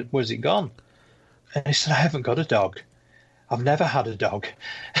bar. Where's it gone? And he said, I haven't got a dog. I've never had a dog.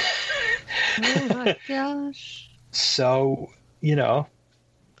 Oh my gosh! So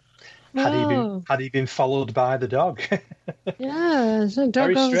had he been followed by the dog? Yeah, the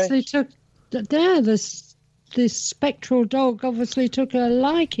dog obviously took. This spectral dog obviously took a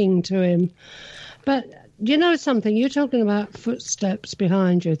liking to him. But you know something? You're talking about footsteps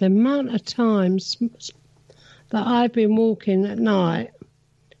behind you. The amount of times that I've been walking at night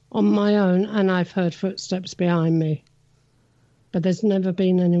on my own and I've heard footsteps behind me, but there's never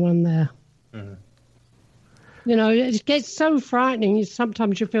been anyone there. Mm-hmm. It gets so frightening.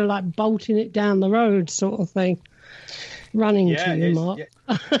 Sometimes you feel like bolting it down the road, sort of thing. running to you, Mark.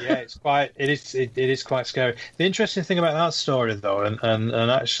 It is quite scary. The interesting thing about that story, though, and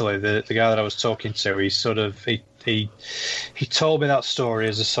actually the guy that I was talking to, he told me that story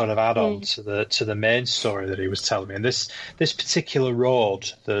as a sort of add-on to the main story that he was telling me. And this particular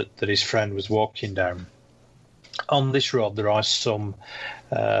road that his friend was walking down, on this road there are some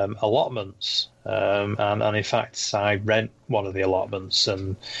allotments, and in fact I rent one of the allotments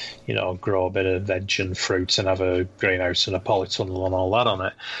and grow a bit of veg and fruit and have a greenhouse and a polytunnel and all that on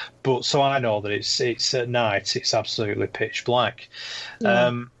it. But so I know that it's at night, it's absolutely pitch black.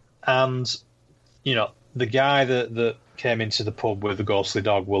 And the guy that came into the pub with the ghostly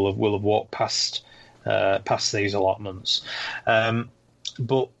dog will have walked past these allotments.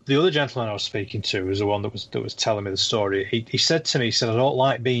 But the other gentleman I was speaking to was the one that was telling me the story. He said to me, I don't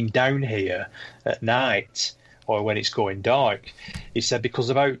like being down here at night or when it's going dark. He said because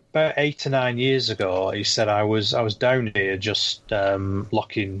about 8 or 9 years ago, he said I was down here just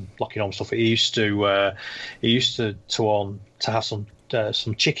locking home stuff. He used to have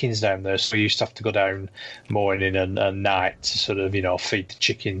some chickens down there, so we used to have to go down morning and night to sort of feed the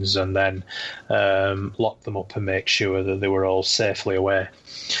chickens and then lock them up and make sure that they were all safely away.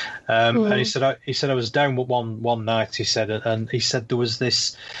 And he said I was down one night. He said, and he said there was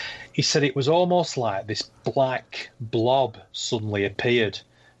this. He said it was almost like this black blob suddenly appeared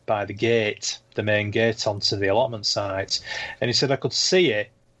by the main gate onto the allotment site, and he said I could see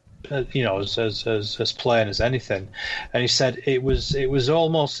it. As plain as anything, and he said it was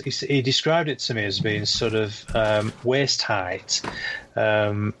almost. He described it to me as being sort of waist height,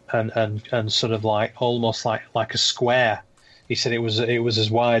 and sort of like almost like a square. He said it was as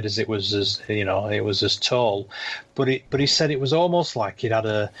wide as it was as tall, but he said it was almost like it had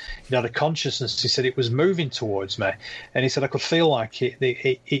a consciousness. He said it was moving towards me, and he said I could feel like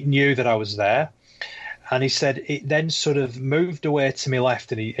it knew that I was there. And he said it then sort of moved away to my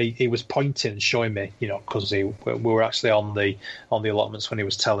left, and he was pointing and showing me, because we were actually on the allotments when he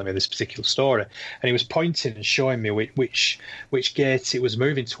was telling me this particular story, and he was pointing and showing me which gate it was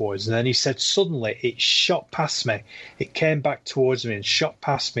moving towards. And then he said suddenly it shot past me, it came back towards me and shot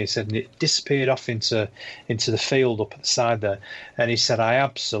past me. He said, and it disappeared off into the field up at the side there. And he said I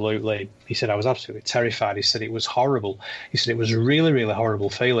was absolutely terrified. He said it was horrible. He said it was a really, really horrible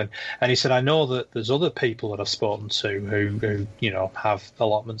feeling. And he said I know that there's other people that I've spoken to who have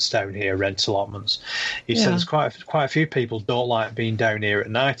allotments down here, rent allotments. He said there's quite a few people don't like being down here at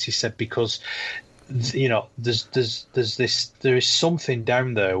night. He said because there is something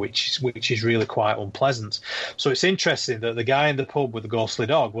down there which is really quite unpleasant. So it's interesting that the guy in the pub with the ghostly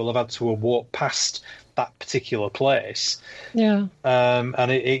dog will have had to walk past that particular place. And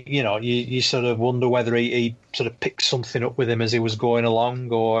you sort of wonder whether he sort of picked something up with him as he was going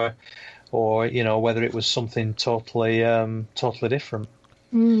along, or whether it was something totally different.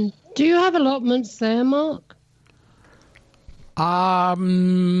 Do you have allotments there, Mark?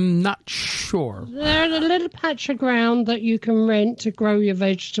 Not sure. There's a little patch of ground that you can rent to grow your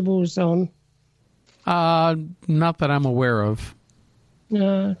vegetables on. Not that I'm aware of.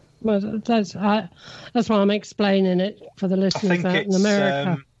 No. Well, that's why I'm explaining it for the listeners out in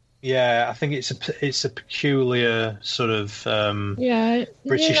America. I think it's a peculiar sort of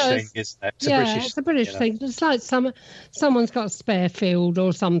British thing, isn't it? It's a British thing. It's like someone's got a spare field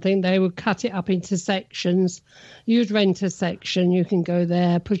or something. They would cut it up into sections. You'd rent a section. You can go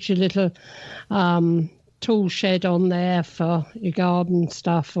there, put your little tool shed on there for your garden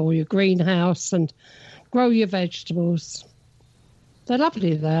stuff or your greenhouse, and grow your vegetables. They're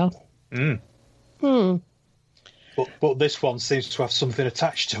lovely there. But this one seems to have something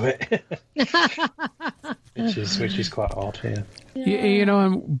attached to it, which is quite odd.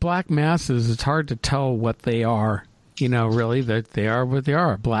 In black masses, it's hard to tell what they are. Really, that they are what they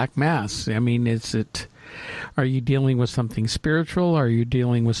are. Black mass. I mean, are you dealing with something spiritual? Are you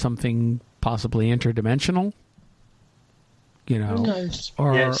dealing with something possibly interdimensional? Who knows?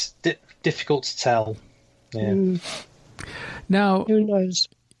 Or it's difficult to tell. Yeah. Now, who knows?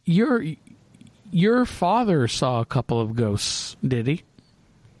 Your father saw a couple of ghosts, did he?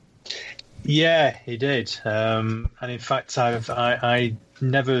 Yeah, he did. And in fact, I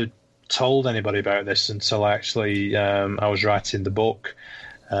never told anybody about this until actually I was writing the book,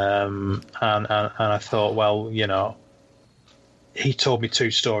 and I thought, well, he told me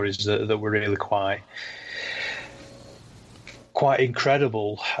two stories that were really quite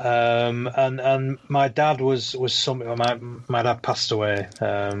incredible, and my dad was something. My dad passed away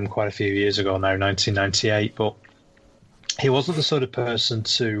quite a few years ago now, 1998. But he wasn't the sort of person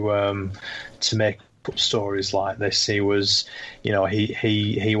to make up stories like this. He was,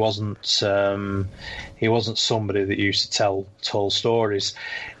 he wasn't somebody that used to tell stories.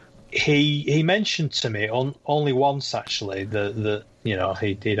 He mentioned to me only once actually that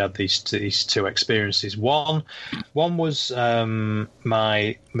he'd had these two experiences. One was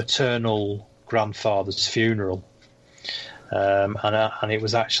my maternal grandfather's funeral, and it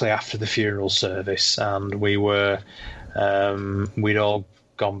was actually after the funeral service, and we'd all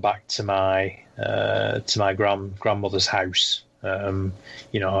gone back to my grandmother's house.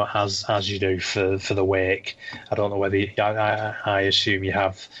 As you do for the wake. I don't know whether I assume you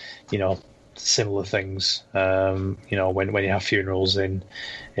have, similar things. When you have funerals in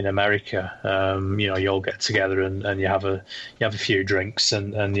America, you all get together and you have a few drinks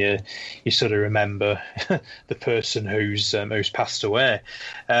and you sort of remember the person who's passed away.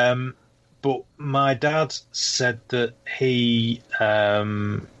 But my dad said that he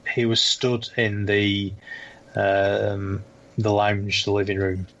was stood in the lounge, the living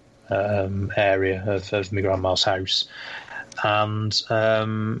room area of my grandma's house, and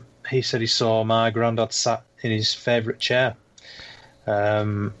he said he saw my granddad sat in his favourite chair,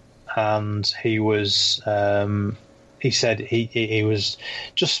 and he was he said he was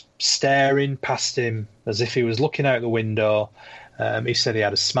just staring past him as if he was looking out the window. He said he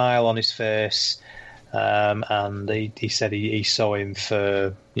had a smile on his face, and he said he saw him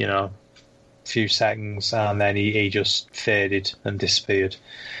for few seconds, and then he just faded and disappeared.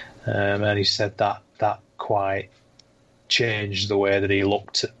 And he said that quite changed the way that he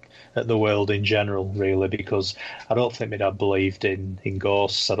looked at the world in general, really, because I don't think my dad believed in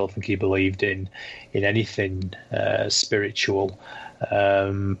ghosts. I don't think he believed in anything spiritual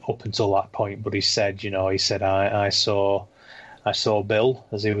up until that point. But he said, I saw Bill,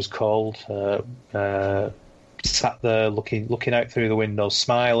 as he was called, sat there looking out through the window,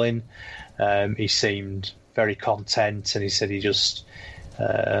 smiling. He seemed very content, and he said he just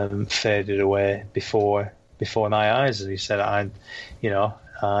faded away before my eyes. And he said, I'm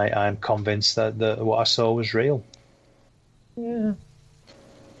convinced that what I saw was real. Yeah.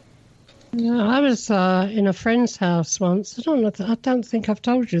 Yeah, I was in a friend's house once. I don't think I've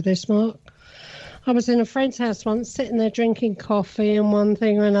told you this, Mark. I was in a friend's house once, sitting there drinking coffee and one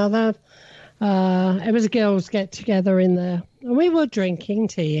thing or another. It was a girls' get-together in there. And we were drinking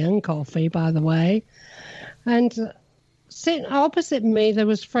tea and coffee, by the way. And sitting opposite me, there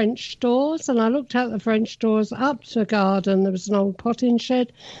was French doors. And I looked out the French doors up to the garden. There was an old potting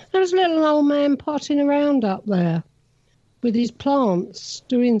shed. There was a little old man potting around up there with his plants,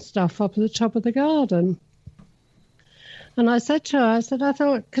 doing stuff up at the top of the garden. And I said to her, I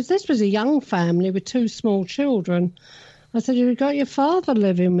thought, because this was a young family with two small children. I said, have you got your father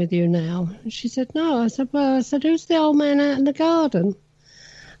living with you now? And she said, no. I said, who's the old man out in the garden?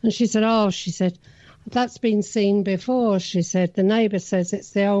 And she said, that's been seen before. She said, the neighbour says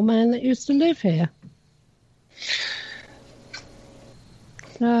it's the old man that used to live here.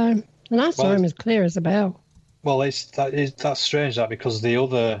 And I saw him as clear as a bell. Well, that's strange, that, because the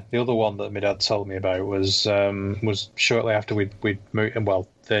other one that my dad told me about was shortly after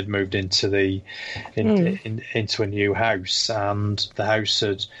they'd moved into into a new house, and the house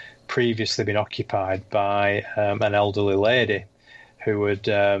had previously been occupied by an elderly lady who had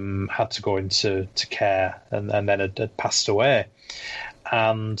had to go into care and then had passed away.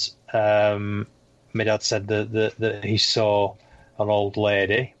 And my dad said that he saw an old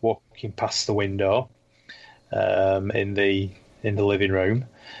lady walking past the window in the living room,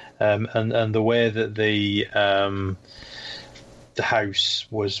 and the way that the house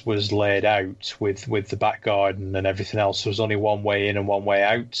was laid out with the back garden and everything else, there was only one way in and one way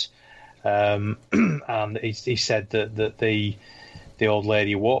out. And he said that the old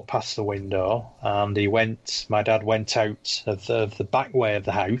lady walked past the window, and my dad went out of the back way of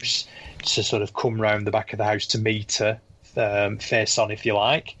the house to sort of come round the back of the house to meet her, face on, if you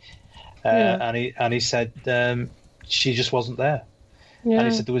like. And he said she just wasn't there. Yeah.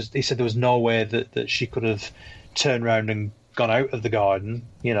 And he said there was no way that she could have turned round and gone out of the garden,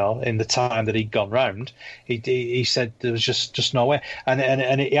 in the time that he'd gone round. He said there was just no way.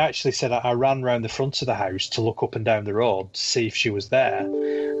 And he actually said, I ran round the front of the house to look up and down the road to see if she was there,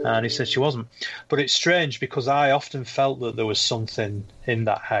 and he said she wasn't. But it's strange, because I often felt that there was something in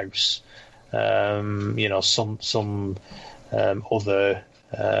that house, some other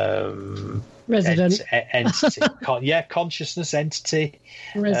resident entity, consciousness entity,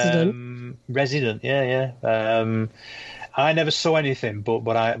 resident. I never saw anything,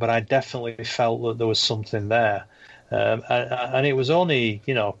 but I definitely felt that there was something there. And it was only,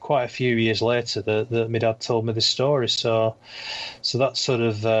 quite a few years later that my dad told me this story. So that sort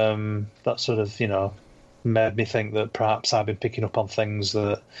of made me think that perhaps I've been picking up on things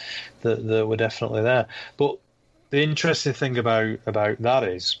that were definitely there. But the interesting thing about that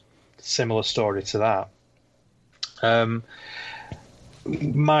is, similar story to that.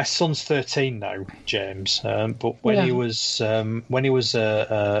 My son's 13 now, James. But when he was a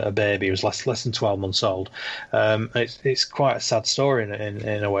baby, he was less than 12 months old. It's quite a sad story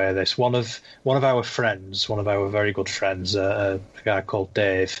in a way. This one of our friends, one of our very good friends, a guy called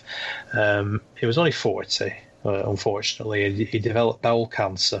Dave. He was only 40. Unfortunately, he developed bowel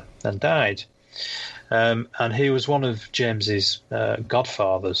cancer and died. And he was one of James's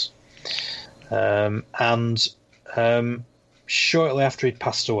godfathers. Shortly after he'd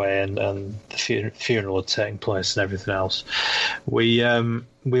passed away and the funeral had taken place and everything else, we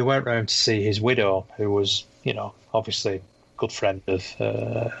went round to see his widow, who was, obviously a good friend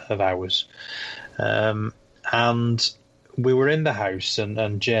of ours. And we were in the house,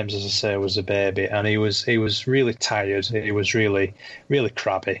 and James, as I say, was a baby, and he was really tired. He was really, really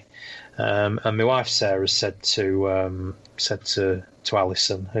crabby. And my wife Sarah said to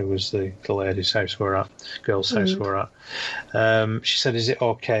Alison, who was the lady's house we're at, girl's house we're at, she said, "Is it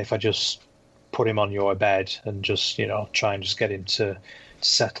okay if I just put him on your bed and just try and just get him to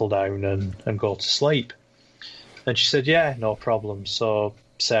settle down and go to sleep?" And she said, "Yeah, no problem." So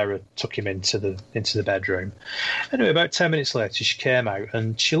Sarah took him into the bedroom. Anyway, about 10 minutes later, she came out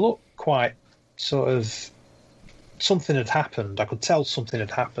and she looked quite sort of. Something had happened. I could tell something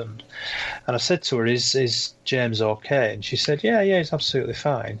had happened. And I said to her, is James okay? And she said, yeah, he's absolutely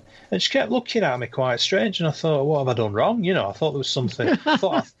fine. And she kept looking at me quite strange, and I thought, what have I done wrong? I thought there was something.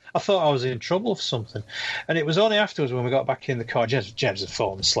 I thought I was in trouble for something. And it was only afterwards when we got back in the car. James had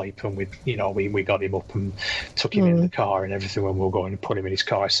fallen asleep, and we got him up and took him in the car and everything when we were going to put him in his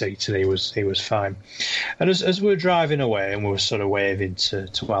car seat, and he was fine. And as we were driving away, and we were sort of waving to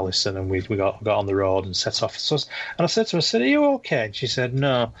Alison, and we got on the road and set off. And I said to her, "Are you okay?" And she said,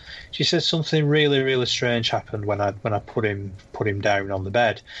 "No." She said something really, really strange happened when I put him down on the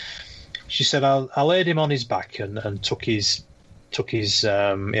bed. She said, I laid him on his back and took his he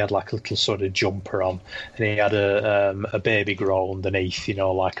had like a little sort of jumper on, and he had a baby grow underneath,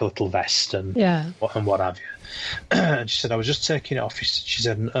 like a little vest and what have you. And she said, I was just taking it off. She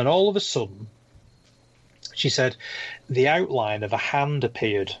said, and all of a sudden, she said, the outline of a hand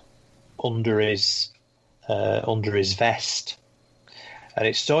appeared under his vest, and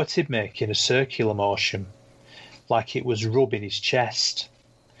it started making a circular motion, like it was rubbing his chest.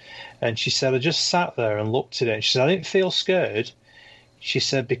 And she said, I just sat there and looked at it. She said, I didn't feel scared. She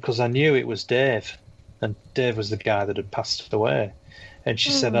said, because I knew it was Dave, and Dave was the guy that had passed away. And she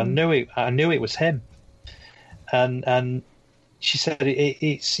said, I knew it was him. And she said,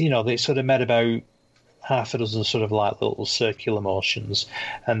 it's they sort of made about half a dozen sort of like little circular motions,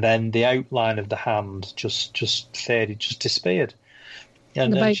 and then the outline of the hand just faded, just disappeared.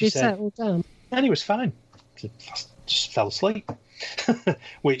 And the baby settled down, and he was fine. Just fell asleep.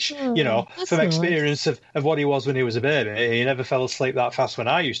 Which, from experience of what he was when he was a baby, he never fell asleep that fast when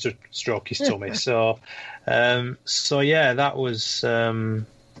I used to stroke his tummy. So yeah, that was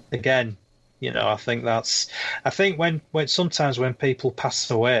again, I think when sometimes when people pass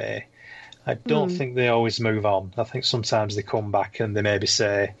away, I don't think they always move on. I think sometimes they come back and they maybe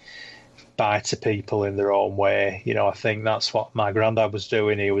say bye to people in their own way. I think that's what my granddad was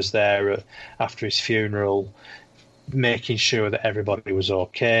doing. He was there after his funeral, making sure that everybody was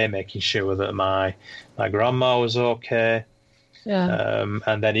okay, making sure that my grandma was okay.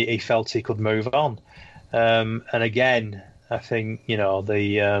 And then he felt he could move on. And again, I think,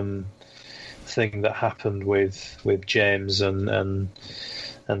 the thing that happened with James and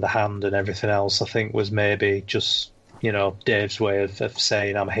the hand and everything else, I think was maybe just, Dave's way of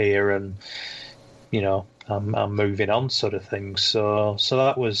saying I'm here and, I'm moving on sort of thing. So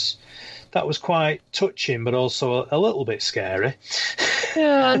that was quite touching, but also a little bit scary.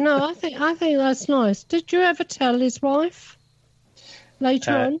 Yeah, no, I think that's nice. Did you ever tell his wife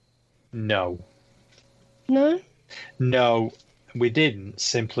later on? No. No? No, we didn't,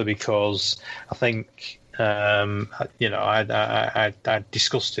 simply because I think, I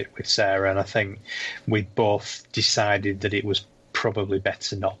discussed it with Sarah, and I think we both decided that it was probably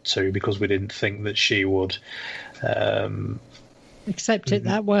better not to, because we didn't think that she would... accept it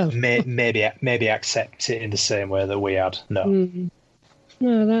that well. maybe accept it in the same way that we had. No.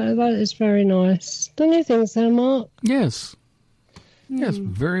 No, that is very nice. Don't you think so, Mark? Yes. Yes,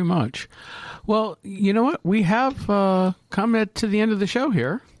 very much. Well, you know what? We have come to the end of the show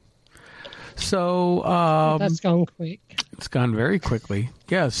here. So that's gone quick. It's gone very quickly.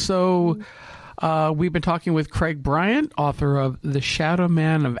 Yes. So we've been talking with Craig Bryant, author of The Shadow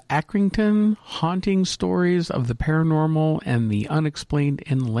Man of Accrington, Haunting Stories of the Paranormal and the Unexplained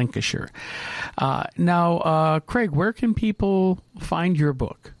in Lancashire. Now, Craig, where can people find your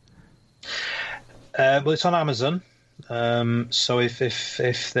book? Well, it's on Amazon. So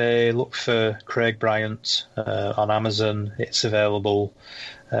if they look for Craig Bryant on Amazon, it's available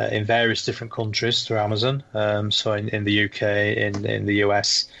in various different countries through Amazon. So in the UK, in the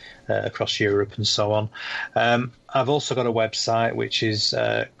US, across Europe and so on. I've also got a website which is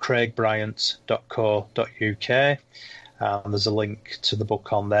craigbryant.co.uk. There's a link to the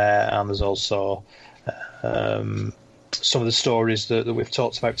book on there, and there's also some of the stories that we've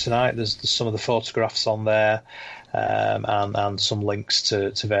talked about tonight. There's some of the photographs on there, and some links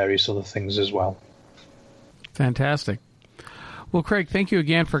to various other things as well. Fantastic. Well, Craig, thank you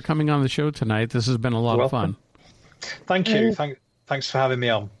again for coming on the show tonight. This has been a lot of fun. Thank you. Thanks for having me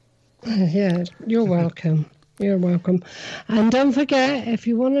on. Yeah, you're welcome. You're welcome. And don't forget, if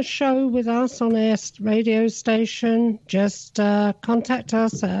you want a show with us on our radio station, just contact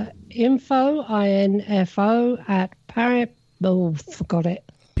us at info at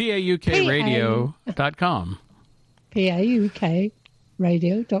PAUKradio.com.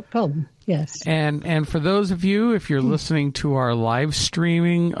 PAUKradio.com. Yes. And for those of you, if you're listening to our live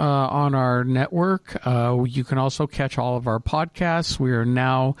streaming on our network, you can also catch all of our podcasts. We are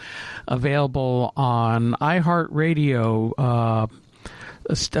now available on iHeartRadio,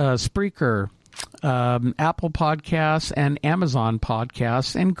 Spreaker, Apple Podcasts, and Amazon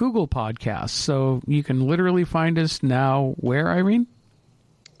Podcasts, and Google Podcasts. So you can literally find us now where, Irene?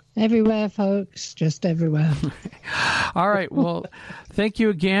 Everywhere, folks, just everywhere. All right. Well, thank you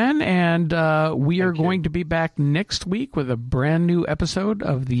again. And we are going to be back next week with a brand new episode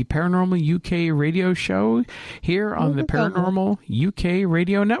of the Paranormal UK radio show here on the Paranormal UK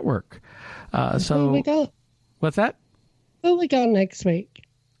radio network. Who we got? What's that? Who we got next week?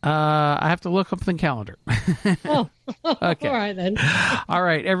 I have to look up the calendar. Oh, okay. All right, then. All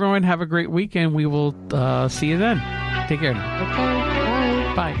right. Everyone have a great weekend. We will see you then. Take care now. Okay.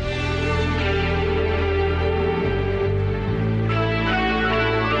 Bye. Bye.